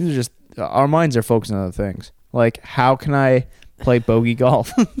 These are just our minds are focused on other things. Like, how can I play bogey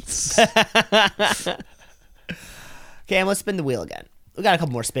golf? Okay, let's spin the wheel again. We got a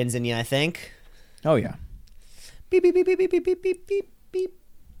couple more spins in you, I think. Oh yeah. Beep beep beep beep beep beep beep beep beep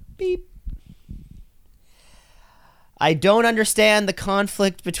beep. I don't understand the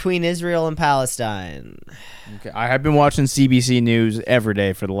conflict between Israel and Palestine. Okay, I have been watching CBC News every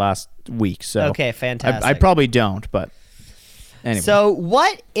day for the last week, so Okay, fantastic. I probably don't, but anyway. So,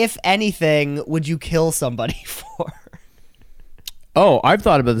 what, if anything, would you kill somebody for? Oh, I've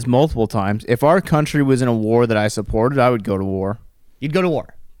thought about this multiple times. If our country was in a war that I supported, I would go to war. You'd go to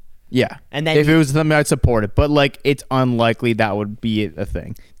war. Yeah. And then if it was something I'd support it. But like it's unlikely that would be a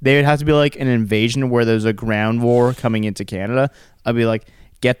thing. They would have to be like an invasion where there's a ground war coming into Canada. I'd be like,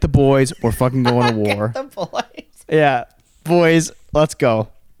 get the boys, we're fucking going to war. Get the boys. Yeah. Boys, let's go.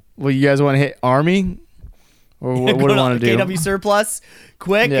 Well, you guys want to hit army? Or what do you want to do? KW surplus,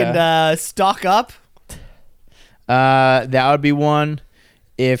 quick, Yeah. and stock up. That would be one.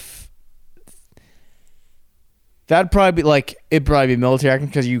 If that'd probably be like it'd probably be military action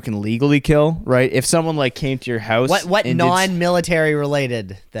because you can legally kill, right? If someone like came to your house, What and non-military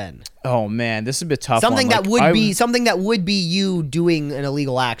related then? oh man, this would be a tough. Something one. that would be you doing an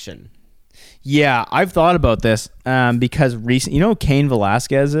illegal action. Yeah, I've thought about this because recent. You know who Cain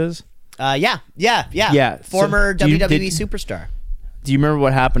Velasquez is? Yeah. Yeah, Former so do you- WWE did- superstar. Do you remember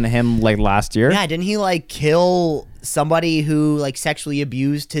what happened to him like last year? Yeah, didn't he like kill somebody who like sexually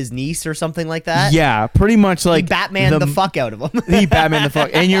abused his niece or something like that? Yeah, pretty much like He Batman the fuck out of him. He Batman the fuck,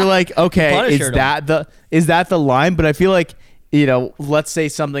 and you're like, okay, Punished him. is that the line? But I feel like let's say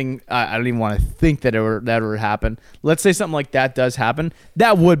something. I don't even want to think that would happen. Let's say something like that does happen.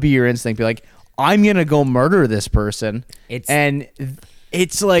 That would be your instinct. Be like, I'm gonna go murder this person.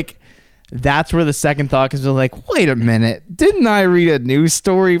 It's like. That's where the second thought is like, wait a minute, didn't I read a news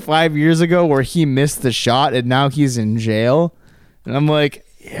story 5 years ago where he missed the shot and now he's in jail? And I'm like,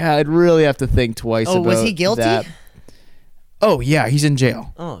 yeah, I'd really have to think twice about was he guilty? that. Oh, yeah, he's in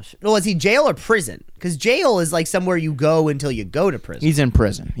jail. Oh, no, was he jail or prison? Because jail is like somewhere you go until you go to prison. He's in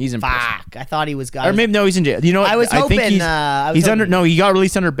prison. Prison. Fuck, I thought he was. Or maybe no, he's in jail. You know what? I was hoping. think he's under. No, he got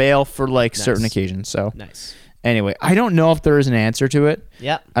released under bail for like Nice. certain occasions. So Nice. anyway, I don't know if there is an answer to it.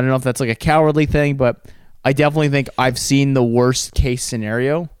 Yep. I don't know if that's like a cowardly thing, but I definitely think I've seen the worst case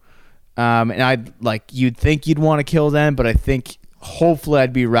scenario. And you'd think you'd want to kill them, but I think hopefully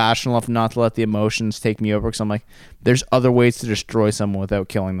I'd be rational enough not to let the emotions take me over. Because I'm like, there's other ways to destroy someone without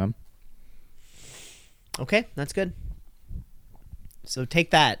killing them. Okay, that's good. So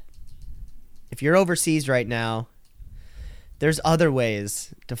take that. If you're overseas right now, there's other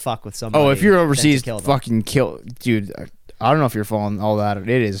ways to fuck with somebody. Oh, if you're than to overseas, kill them. fucking kill, dude. I don't know if you're following all that. It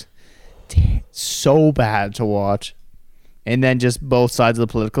is so bad to watch, and then just both sides of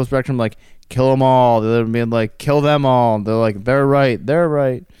the political spectrum, like kill them all. They're being like kill them all. They're like they're right.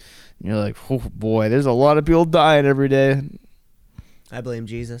 And you're like, oh boy, there's a lot of people dying every day. I blame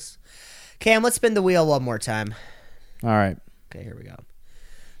Jesus. Cam, let's spin the wheel one more time. All right. Okay, here we go.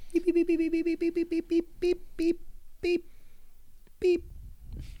 Beep beep beep beep beep beep beep beep beep beep beep beep beep beep.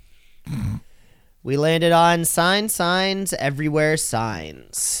 We landed on signs everywhere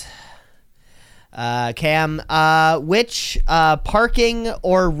signs. Cam, which parking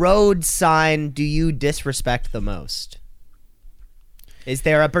or road sign do you disrespect the most? Is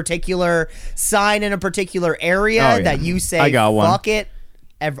there a particular sign in a particular area Oh, yeah. that you say I got one. fuck it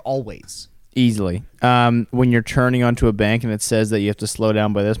always? Easily. When you're turning onto a bank and it says that you have to slow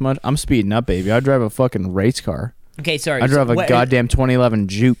down by this much, I'm speeding up, baby. I drive a fucking race car. Okay, sorry. I drive a goddamn 2011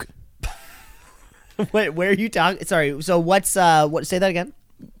 Juke. Where are you talking? Sorry. So what? Say that again.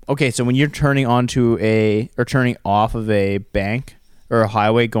 Okay, so when you're turning onto turning off of a bank or a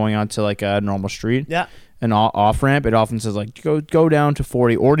highway going onto like a normal street, Yeah. an off ramp, it often says like go down to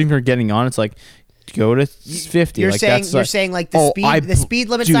 40, or even if you're getting on, it's like go to 50. You're like saying that's you're like, saying like the speed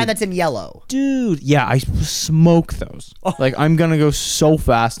limit dude, sign that's in yellow. Dude, yeah, I smoke those. Oh. Like I'm gonna go so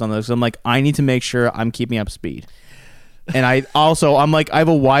fast on those. I'm like, I need to make sure I'm keeping up speed, and I'm like, I have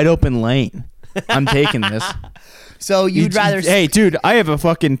a wide open lane. I'm taking this. So you'd rather? Hey, dude, I have a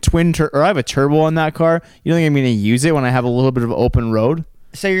fucking I have a turbo on that car. You don't think I'm gonna use it when I have a little bit of open road?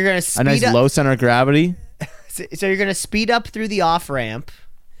 So you're gonna A speed nice up. low center of gravity. So you're gonna speed up through the off ramp,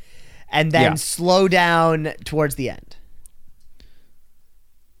 and then Yeah. slow down towards the end.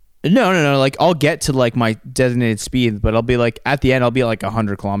 No. Like I'll get to like my designated speed, but I'll be like at the end, I'll be like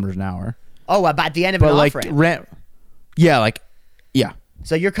 100 kilometers an hour. Oh, about the end of But an like off ramp. yeah.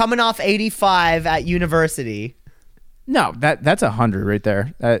 So you're coming off 85 at university. No, that's 100 right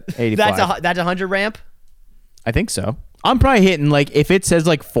there. At 85. That's a 100 ramp. I think so. I'm probably hitting like if it says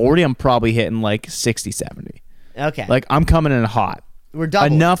like 40, I'm probably hitting like 60, 70. Okay. Like I'm coming in hot. We're double.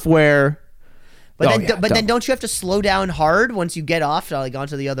 Enough where. But Oh, then don't you have to slow down hard once you get off to like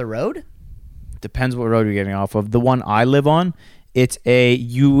onto the other road? Depends what road you're getting off of. The one I live on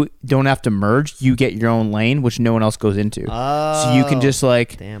you don't have to merge. You get your own lane, which no one else goes into. Oh, so you can just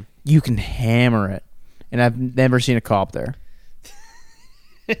damn. you can hammer it. And I've never seen a cop there.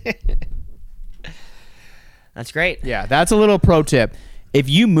 That's great. Yeah, that's a little pro tip. If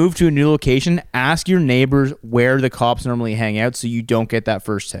you move to a new location, ask your neighbors where the cops normally hang out so you don't get that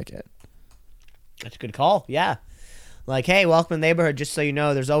first ticket. That's a good call. Yeah. Like, hey, welcome to the neighborhood. Just so you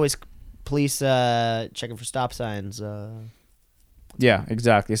know, there's always police checking for stop signs. Yeah,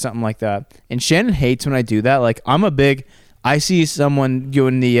 exactly. Something like that. And Shannon hates when I do that. Like, I see someone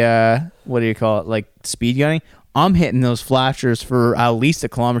doing the, what do you call it? Like, speed gunning. I'm hitting those flashers for at least a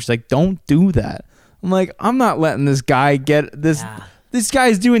kilometer. She's like, don't do that. I'm like, I'm not letting this guy get this. Yeah. This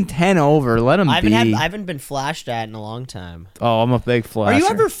guy's doing 10 over. Let him I be. haven't been flashed at in a long time. Oh, I'm a big flasher. Are you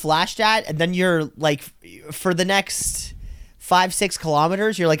ever flashed at and then you're like, for the next 5-6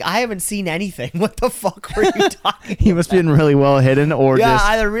 kilometers, you're like, I haven't seen anything. What the fuck were you talking He must have been really well hidden or yeah, just.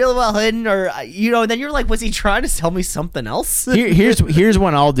 either real well hidden or, then you're like, was he trying to tell me something else? Here's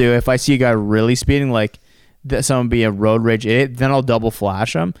what I'll do if I see a guy really speeding, like someone be a road rage idiot, then I'll double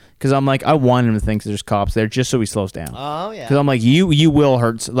flash him because I'm like, I want him to think there's cops there just so he slows down. Oh yeah. Because I'm like, you will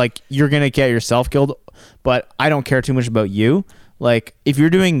hurt, like you're gonna get yourself killed, but I don't care too much about you. Like if you're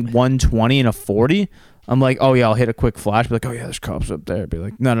doing 120 and a 40, I'm like, oh yeah, I'll hit a quick flash, be like, oh yeah, there's cops up there. Be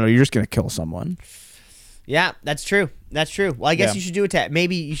like, no, you're just gonna kill someone. Yeah, that's true. That's true. Well, I guess Yeah. you should do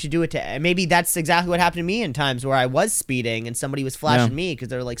it to. Maybe that's exactly what happened to me in times where I was speeding and somebody was flashing me because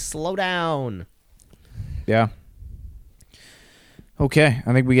they're like, slow down. Yeah. Okay,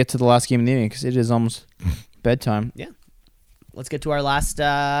 I think we get to the last game of the evening because it is almost bedtime. Yeah. Let's get to our last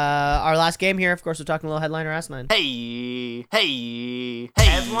game here. Of course, we're talking a little headliner asinine. Hey,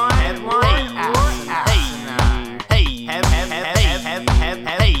 headline,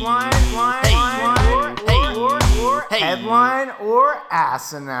 headline or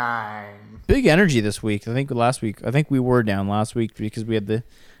asinine. Big energy this week. I think we were down last week because we had the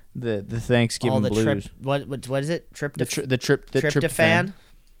Thanksgiving blues. Trip. What is it? Tryptophan.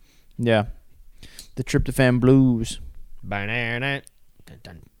 Yeah, the tryptophan blues.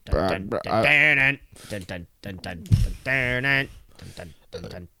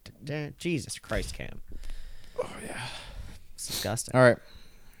 Jesus Christ, Cam. Oh yeah, it's disgusting. All right,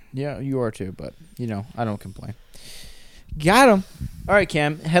 yeah, you are too, but I don't complain. Got him. All right,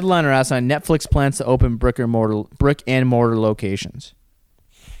 Cam. Headline or asinine: Netflix plans to open brick and mortar locations.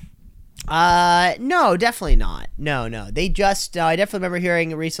 No, definitely not. No. They just, I definitely remember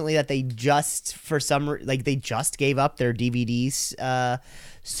hearing recently that they just, they just gave up their DVDs,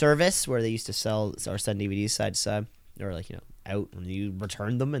 service where they used to send DVDs side to side or out and you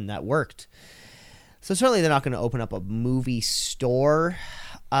returned them and that worked. So certainly they're not going to open up a movie store.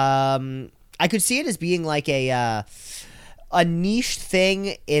 I could see it as being like a niche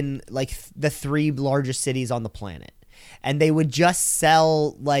thing in like the 3 largest cities on the planet. And they would just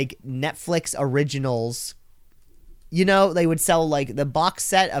sell like Netflix originals. They would sell like the box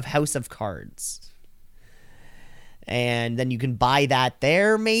set of House of Cards. And then you can buy that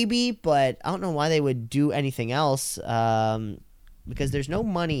there maybe, but I don't know why they would do anything else because there's no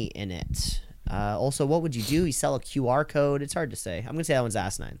money in it. Also, what would you do? You sell a QR code? It's hard to say. I'm going to say that one's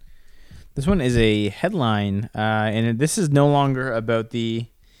asinine. This one is a headline, and this is no longer about the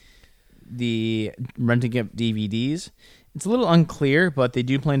renting up DVDs. It's a little unclear, but they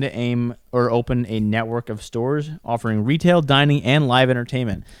do plan to aim or open a network of stores offering retail, dining, and live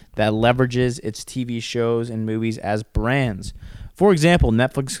entertainment that leverages its TV shows and movies as brands. For example,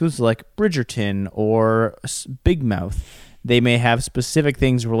 Netflix exclusives like Bridgerton or Big Mouth. They may have specific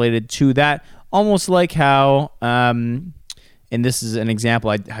things related to that, almost like how, and this is an example,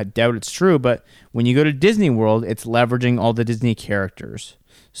 I doubt it's true, but when you go to Disney World, it's leveraging all the Disney characters.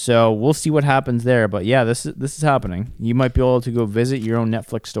 So we'll see what happens there. But yeah, this is happening. You might be able to go visit your own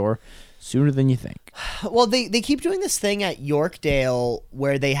Netflix store sooner than you think. Well, they keep doing this thing at Yorkdale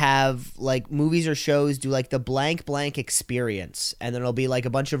where they have like movies or shows do like the blank experience. And then it'll be like a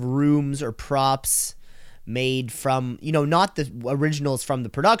bunch of rooms or props made from, not the originals from the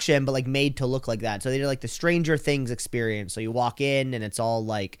production, but like made to look like that. So they did like the Stranger Things experience. So you walk in and it's all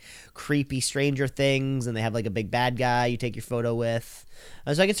like creepy Stranger Things and they have like a big bad guy you take your photo with.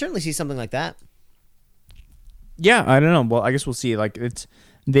 So I can certainly see something like that. Yeah, I don't know. Well, I guess we'll see. Like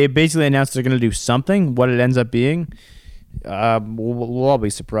they basically announced they're going to do something. What it ends up being, we'll all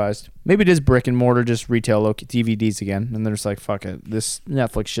be surprised. Maybe it is brick and mortar, just retail DVDs again. And they're just like, fuck it. This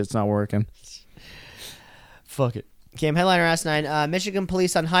Netflix shit's not working. Fuck it. Cam, headliner asinine. Michigan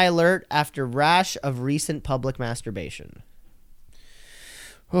police on high alert after rash of recent public masturbation.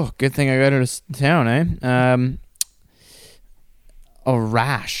 Oh, good thing I got out of town, eh? A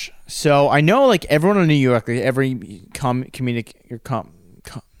rash. So I know, like, everyone in New York, like, every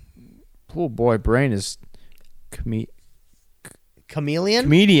oh boy, brain is Chameleon?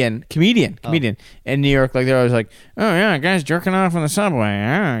 comedian in New York. Like, they're always like, oh yeah, guys jerking off on the subway.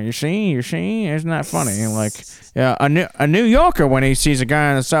 Ah, you see, isn't that funny? And like, yeah, a New Yorker, when he sees a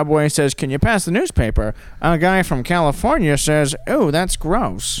guy on the subway, says, can you pass the newspaper? A guy from California says, oh, that's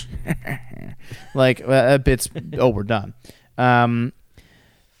gross. Like, that bit's, we're done.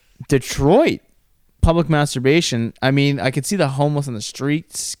 Detroit, public masturbation. I mean, I could see the homeless on the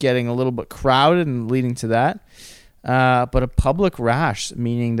streets getting a little bit crowded and leading to that. But a public rash,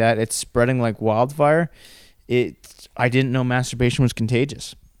 meaning that it's spreading like wildfire. I didn't know masturbation was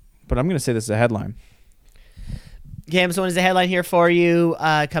contagious, but I'm going to say this is a headline. Cam, so what is the headline here for you?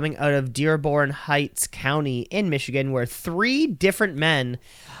 Coming out of Dearborn Heights County in Michigan, where 3 different men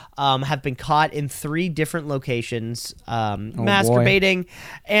have been caught in 3 different locations masturbating,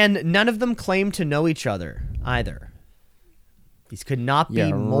 and none of them claim to know each other either. These could not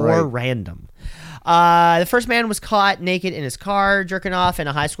be more random. The first man was caught naked in his car, jerking off in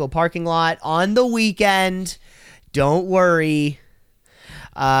a high school parking lot on the weekend. Don't worry.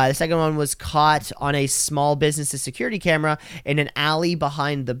 The second one was caught on a small business's security camera in an alley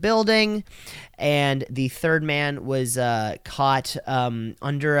behind the building. And the third man was caught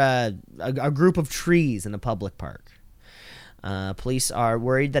under a group of trees in a public park. Police are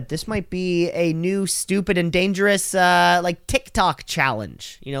worried that this might be a new stupid and dangerous like TikTok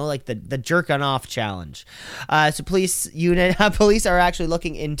challenge, like the jerking off challenge. So police are actually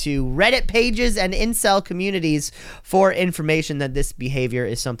looking into Reddit pages and incel communities for information that this behavior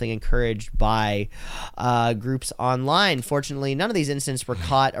is something encouraged by groups online. Fortunately, none of these incidents were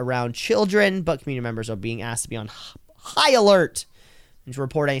caught around children, but community members are being asked to be on high alert and to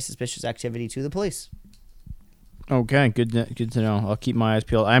report any suspicious activity to the police. Okay, good to know. I'll keep my eyes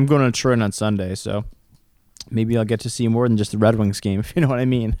peeled. I'm going to Detroit on Sunday, so maybe I'll get to see more than just the Red Wings game, if you know what I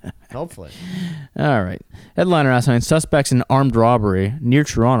mean. Hopefully. All right. Headliner last night: suspects in armed robbery near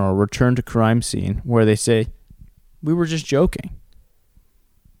Toronto return to crime scene, where they say, we were just joking.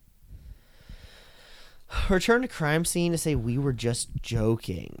 Return to crime scene to say we were just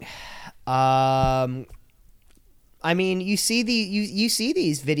joking. I mean, you see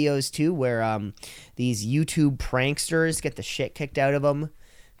these videos too, where these YouTube pranksters get the shit kicked out of them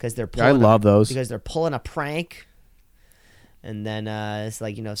because they're pulling. I love those because they're pulling a prank, and then it's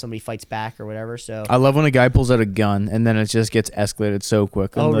like somebody fights back or whatever. So I love when a guy pulls out a gun and then it just gets escalated so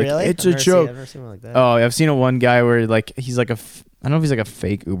quick. Oh, like, really? It's a joke. I've never seen one like that. Oh, I've seen one guy where like he's like I don't know if he's like a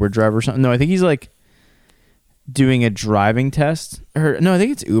fake Uber driver or something. No, I think he's like doing a driving test. I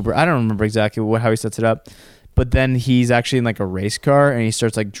think it's Uber. I don't remember exactly how he sets it up. But then he's actually in like a race car and he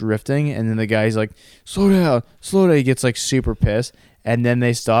starts like drifting, and then the guy's like, slow down. He gets like super pissed, and then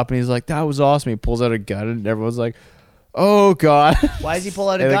they stop and he's like, that was awesome. He pulls out a gun and everyone's like, oh God. Why does he pull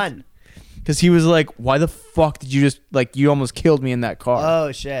out a gun? Because he was like, why the fuck did you just like, you almost killed me in that car.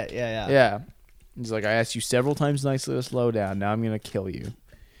 Oh shit. Yeah. He's like, I asked you several times nicely to slow down. Now I'm going to kill you.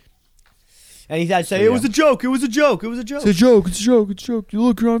 And he had to say, it was a joke. It was a joke. It's a joke. You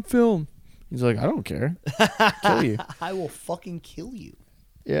look, you're on film. He's like, I don't care. Kill you. I will fucking kill you.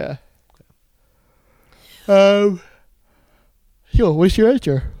 Yeah. Yo, what's your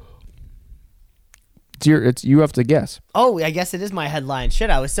answer? It's you have to guess. Oh, I guess it is my headline. Shit,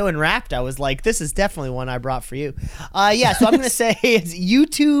 I was so enwrapped. I was like, this is definitely one I brought for you. Yeah, so I'm going to say it's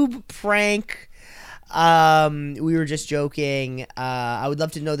YouTube prank. We were just joking. I would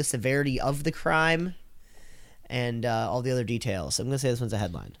love to know the severity of the crime and all the other details. I'm going to say this one's a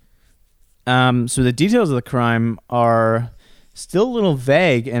headline. So the details of the crime are still a little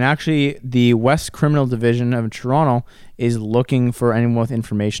vague, and actually the West Criminal Division of Toronto is looking for anyone with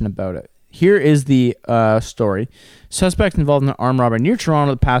information about it. Here is the story. Suspect involved in an armed robbery near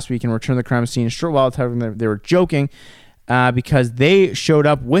Toronto the past week and returned to the crime scene a short while after they were joking because they showed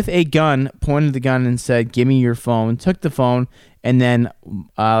up with a gun, pointed the gun and said, give me your phone, took the phone, and then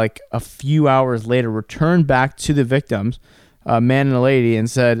like a few hours later returned back to the victims, a man and a lady,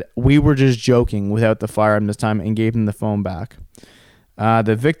 and said, we were just joking without the firearm this time, and gave them the phone back.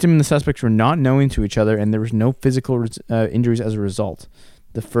 The victim and the suspects were not known to each other, and there was no physical injuries as a result.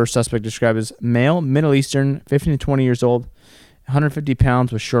 The first suspect described as male, Middle Eastern, 15 to 20 years old, 150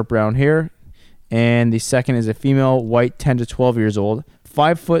 pounds with short brown hair. And the second is a female, white, 10 to 12 years old,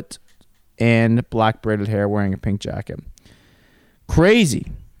 5 foot, and black braided hair, wearing a pink jacket. Crazy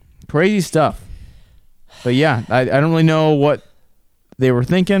stuff. But yeah, I don't really know what they were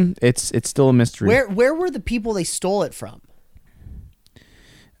thinking. It's still a mystery. Where were the people they stole it from?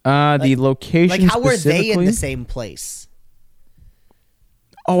 The location. Like, how were they in the same place?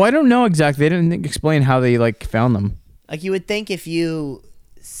 Oh, I don't know exactly. They didn't explain how they like found them. Like you would think if you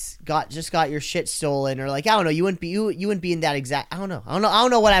got your shit stolen, or like I don't know, you wouldn't be in that exact. I don't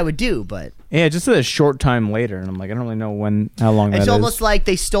know what I would do, but Yeah, just a short time later, and I'm like, I don't really know how long it's that almost is. like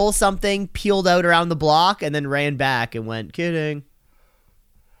they stole something, peeled out around the block, and then ran back and went, kidding.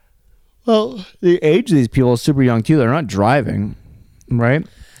 Well, the age of these people is super young too. They're not driving, right?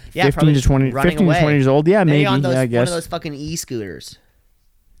 Yeah, 15 probably to just 20, running 15 away. to 20 years old. Yeah, maybe. on those, Yeah, I one guess. of those fucking e-scooters.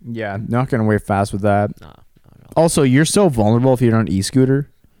 Yeah, not gonna way fast with that. No. Also, you're so vulnerable if you're on an e-scooter.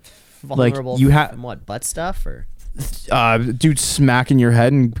 Vulnerable you from what, butt stuff or? Dude smacking your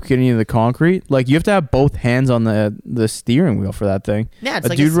head and getting into the concrete. Like you have to have both hands on the steering wheel for that thing. Yeah, it's a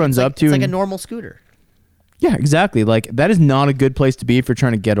like dude runs up to you. It's like a and- normal scooter. Yeah, exactly. Like that is not a good place to be if you're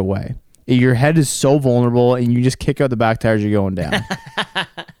trying to get away. Your head is so vulnerable, and you just kick out the back tires. You're going down.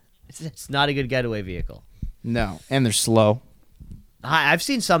 It's not a good getaway vehicle. No, and they're slow. I've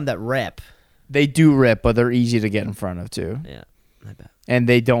seen some that rip. They do rip, but they're easy to get in front of too. Yeah, I bet. And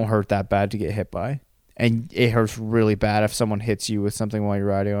they don't hurt that bad to get hit by. And it hurts really bad if someone hits you with something while you're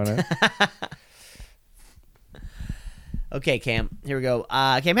riding on it. Okay, Cam. Here we go.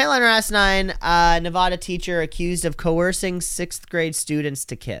 Cam headliner S9. Nevada teacher accused of coercing 6th grade students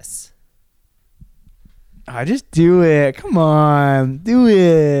to kiss. I just do it. Come on, do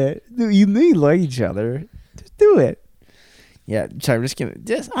it. You like each other. Just do it. Yeah, sorry, I'm just kidding.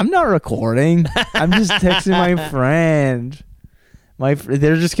 I'm not recording. I'm just texting my friend.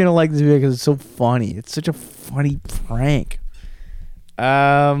 They're just gonna like this video because it's so funny. It's such a funny prank.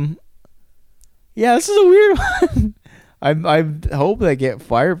 Yeah, this is a weird one. I hope they get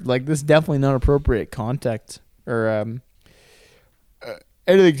fired. Like this is definitely not appropriate contact or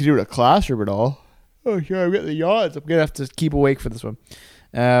anything to do with a classroom at all. Oh, sure, I've got the yawns. I'm gonna have to keep awake for this one.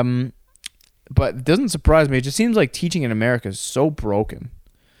 But it doesn't surprise me. It just seems like teaching in America is so broken.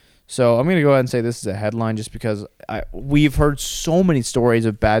 So I'm gonna go ahead and say this is a headline, just because we've heard so many stories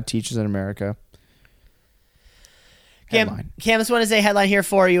of bad teachers in America. Cam, this one is a headline here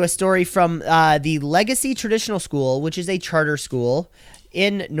for you. A story from the Legacy Traditional School, which is a charter school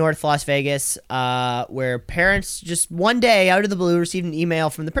in North Las Vegas, where parents just one day out of the blue received an email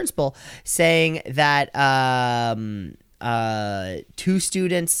from the principal saying that two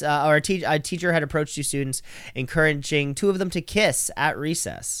students or a teacher had approached two students, encouraging two of them to kiss at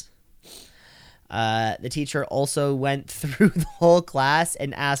recess. The teacher also went through the whole class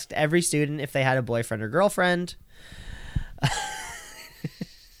and asked every student if they had a boyfriend or girlfriend.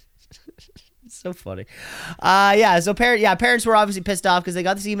 So funny. So parents were obviously pissed off because they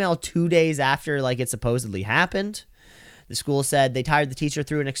got this email 2 days after like it supposedly happened. The school said they hired the teacher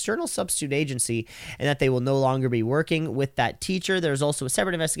through an external substitute agency and that they will no longer be working with that teacher. There's also a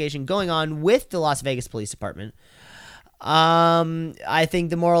separate investigation going on with the Las Vegas Police Department. I think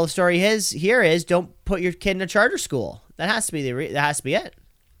the moral of the story is don't put your kid in a charter school. That has to be that has to be it.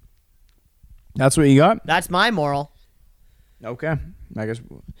 That's what you got? That's my moral. Okay.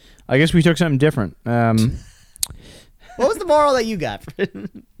 I guess we took something different. What was the moral that you got?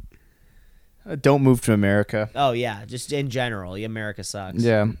 Don't move to America. Oh yeah, just in general, America sucks.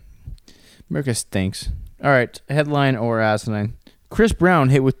 Yeah. America stinks. All right, headline or asinine. Chris Brown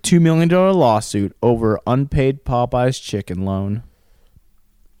hit with $2 million lawsuit over unpaid Popeyes chicken loan.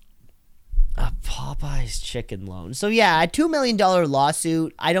 A Popeyes chicken loan. So yeah, a $2 million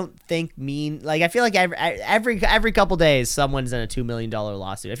lawsuit. I don't think I feel like every couple days someone's in a $2 million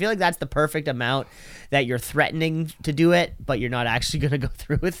lawsuit. I feel like that's the perfect amount that you're threatening to do it, but you're not actually going to go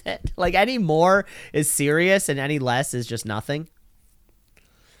through with it. Like any more is serious and any less is just nothing.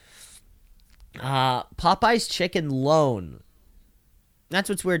 Popeyes chicken loan. That's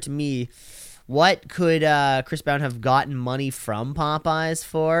what's weird to me. What could Chris Brown have gotten money from Popeyes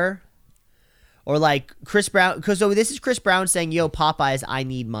for? Or like Chris Brown, because this is Chris Brown saying, "Yo, Popeyes, I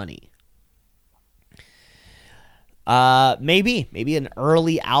need money." Maybe an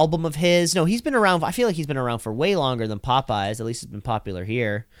early album of his. No, he's been around. I feel like he's been around for way longer than Popeyes. At least it's been popular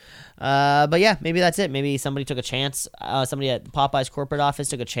here. But yeah, maybe that's it. Maybe somebody took a chance. Somebody at Popeyes corporate office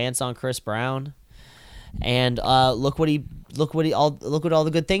took a chance on Chris Brown, and look what all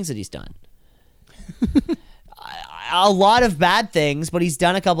the good things that he's done. A lot of bad things, but he's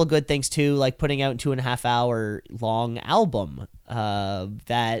done a couple of good things too, like putting out a 2.5 hour long album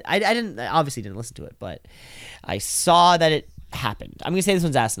that I obviously didn't listen to it, but I saw that it happened. I'm gonna say this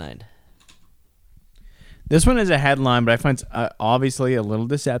one's asinine. This one is a headline, but I find it's obviously a little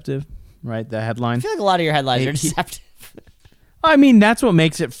deceptive, right? The headline. I feel like a lot of your headlines are deceptive. I mean, that's what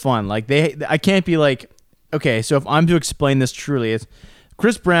makes it fun. Like I can't be like, okay, so if I'm to explain this truly, it's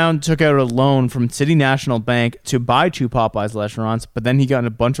Chris Brown took out a loan from City National Bank to buy 2 Popeyes restaurants, but then he got in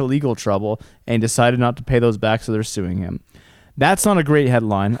a bunch of legal trouble and decided not to pay those back, so they're suing him. That's not a great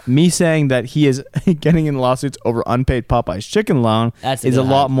headline. Me saying that he is getting in lawsuits over unpaid Popeyes chicken loan is a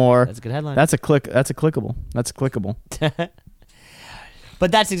lot more. That's a good headline. That's clickable. That's clickable.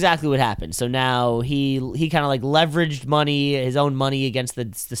 But that's exactly what happened. So now he kind of like leveraged money, his own money against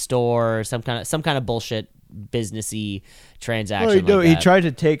the store, some kind of bullshit businessy transaction. Well, he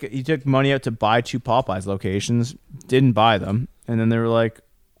tried to he took money out to buy 2 Popeyes locations, didn't buy them, and then they were like,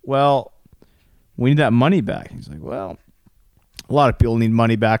 "Well, we need that money back." He's like, "Well, a lot of people need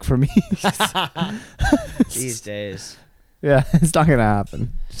money back from me." These days. Yeah, it's not gonna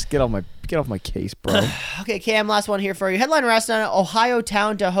happen. Just get off my case, bro. Okay, Cam, last one here for you. Headline arrest on Ohio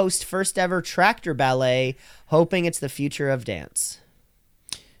town to host first ever tractor ballet, hoping it's the future of dance.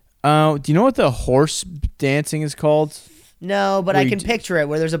 Do you know what the horse dancing is called? No, but I can picture it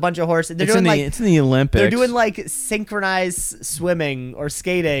where there's a bunch of horses. It's in the Olympics. They're doing like synchronized swimming or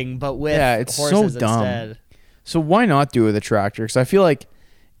skating, but with it's horses so dumb. instead. So why not do it with a tractor? Because I feel like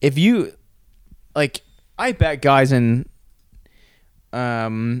if you I bet guys in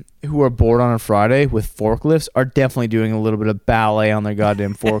who are bored on a Friday with forklifts are definitely doing a little bit of ballet on their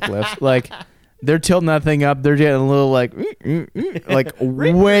goddamn forklifts. Like they're tilting that thing up. They're getting a little like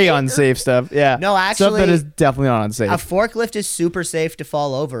way unsafe stuff. Yeah. No, actually, stuff that is definitely not unsafe. A forklift is super safe to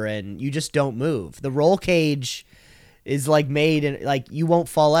fall over in. You just don't move. The roll cage is like made and like you won't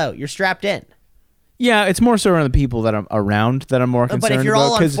fall out. You're strapped in. Yeah, it's more so around the people that I'm around that I'm more concerned about. But if you're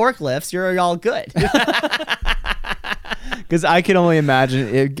all on forklifts, you're all good. Because I can only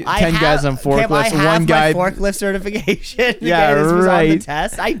imagine 10 guys on forklifts. One guy forklift certification. Yeah, this right. was on the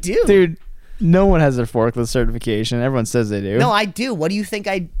test. I do, dude. No one has their forklift certification. Everyone says they do. No, I do. What do you think?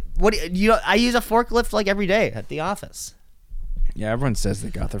 I use a forklift like every day at the office. Yeah, everyone says they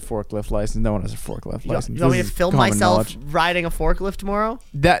got their forklift license. No one has a forklift license. You want me to film myself riding a forklift tomorrow?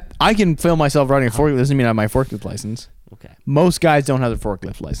 That I can film myself riding a forklift doesn't mean I have my forklift license. Okay. Most guys don't have a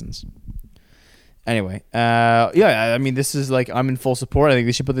forklift license. Anyway, I mean, this is like I'm in full support. I think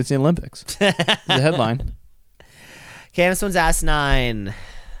they should put this in the Olympics. The headline. Okay, this one's asinine.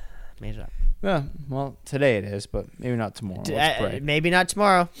 Made it up. Yeah, well, today it is, but maybe not tomorrow. Let's pray. Maybe not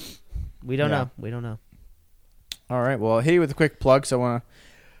tomorrow. We don't know. We don't know. All right. Well, I'll hit you with a quick plug. So I want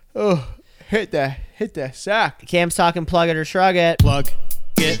to hit that sack. Cam's talking plug it or shrug it. Plug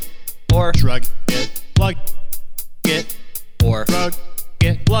it or shrug it. Plug it or shrug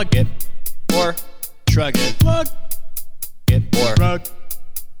it. Plug it or shrug it. Plug it or shrug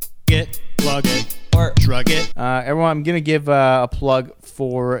it. Plug it or shrug it. Everyone, I'm gonna give a plug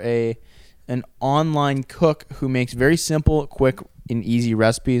for an online cook who makes very simple, quick, and easy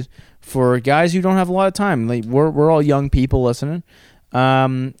recipes for guys who don't have a lot of time. Like we're all young people listening.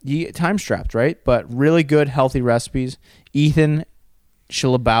 You get time strapped, right? But really good, healthy recipes. Ethan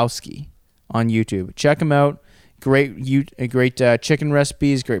Shalabowski on YouTube. Check him out. Great chicken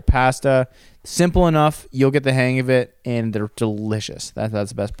recipes, great pasta. Simple enough, you'll get the hang of it, and they're delicious. That's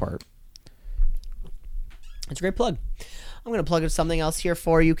the best part. It's a great plug. I'm going to plug something else here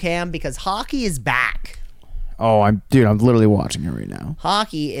for you, Cam, because hockey is back. Oh, I'm literally watching it right now.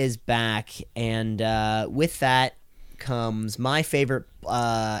 Hockey is back, and with that comes my favorite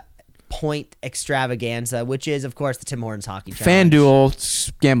point extravaganza, which is, of course, the Tim Hortons Hockey Challenge.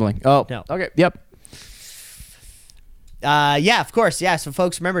 FanDuel gambling. Oh, no. Okay. Yep. Yeah, of course. Yeah. So,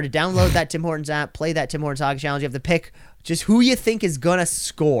 folks, remember to download that Tim Hortons app, play that Tim Hortons Hockey Challenge. You have to pick just who you think is going to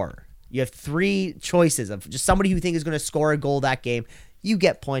score. You have 3 choices of just somebody who you think is going to score a goal that game. You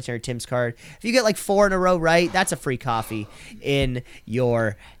get points on your Tim's card. If you get like 4 in a row right, that's a free coffee in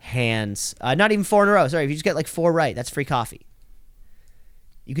your hands. Not even 4 in a row. Sorry, if you just get like 4 right, that's free coffee.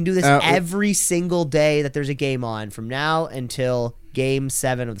 You can do this every single day that there's a game on from now until Game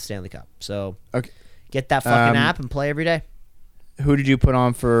 7 of the Stanley Cup. So get that fucking app and play every day. Who did you put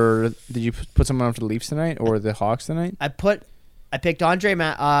on for? Did you put someone on for the Leafs tonight or the Hawks tonight? I picked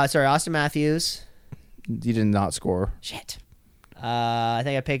Austin Matthews. You did not score. Shit. I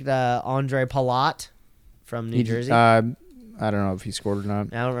think I picked Andre Palat from New Jersey. I don't know if he scored or not.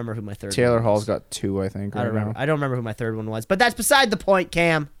 I don't remember who my third Taylor one was. Hall's got 2, I think. I don't remember who my third one was. But that's beside the point,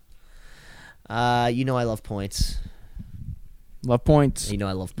 Cam. You know I love points. Love points. You know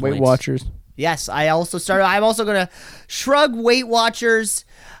I love points. Weight Watchers. Yes, I'm also going to shrug Weight Watchers.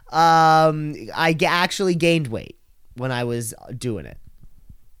 I actually gained weight when I was doing it.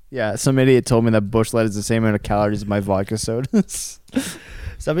 Yeah, some idiot told me that Busch Light is the same amount of calories as my vodka sodas.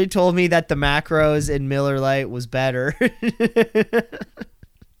 Somebody told me that the macros in Miller Lite was better.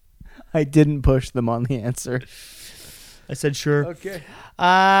 I didn't push them on the answer. I said sure. Okay.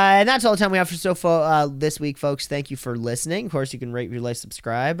 And that's all the time we have for this week, folks. Thank you for listening. Of course, you can rate, relay,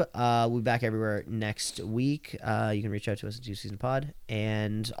 subscribe. We'll be back everywhere next week. You can reach out to us at Two-Season-Pod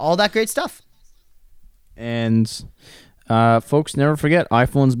and all that great stuff. And folks, never forget,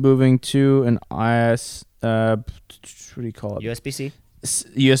 iPhone's moving to an what do you call it? USB-C.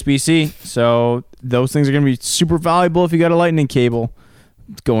 USB-C. So those things are going to be super valuable if you got a lightning cable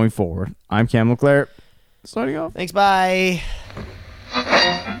going forward. I'm Cam LeClaire. Signing off. Thanks, bye.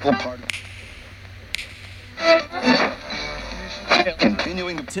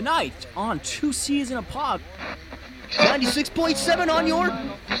 Continuing Tonight on Two Seas in a Pod. 96.7 on your...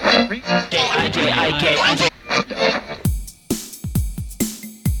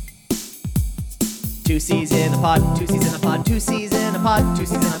 Two C's in a pod, two C's in a pod, two C's in a pod, two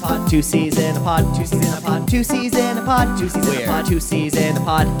C's in a pod, two C's in a pod, two C's in a pod, two C's in a pod, two C's in a pod, two C's in a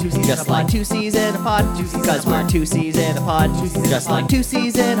pod, two C's in a pod, just like two C's in a pod, because we're two C's in a pod, just like two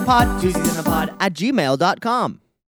C's in a pod, two C's in a pod at gmail.com.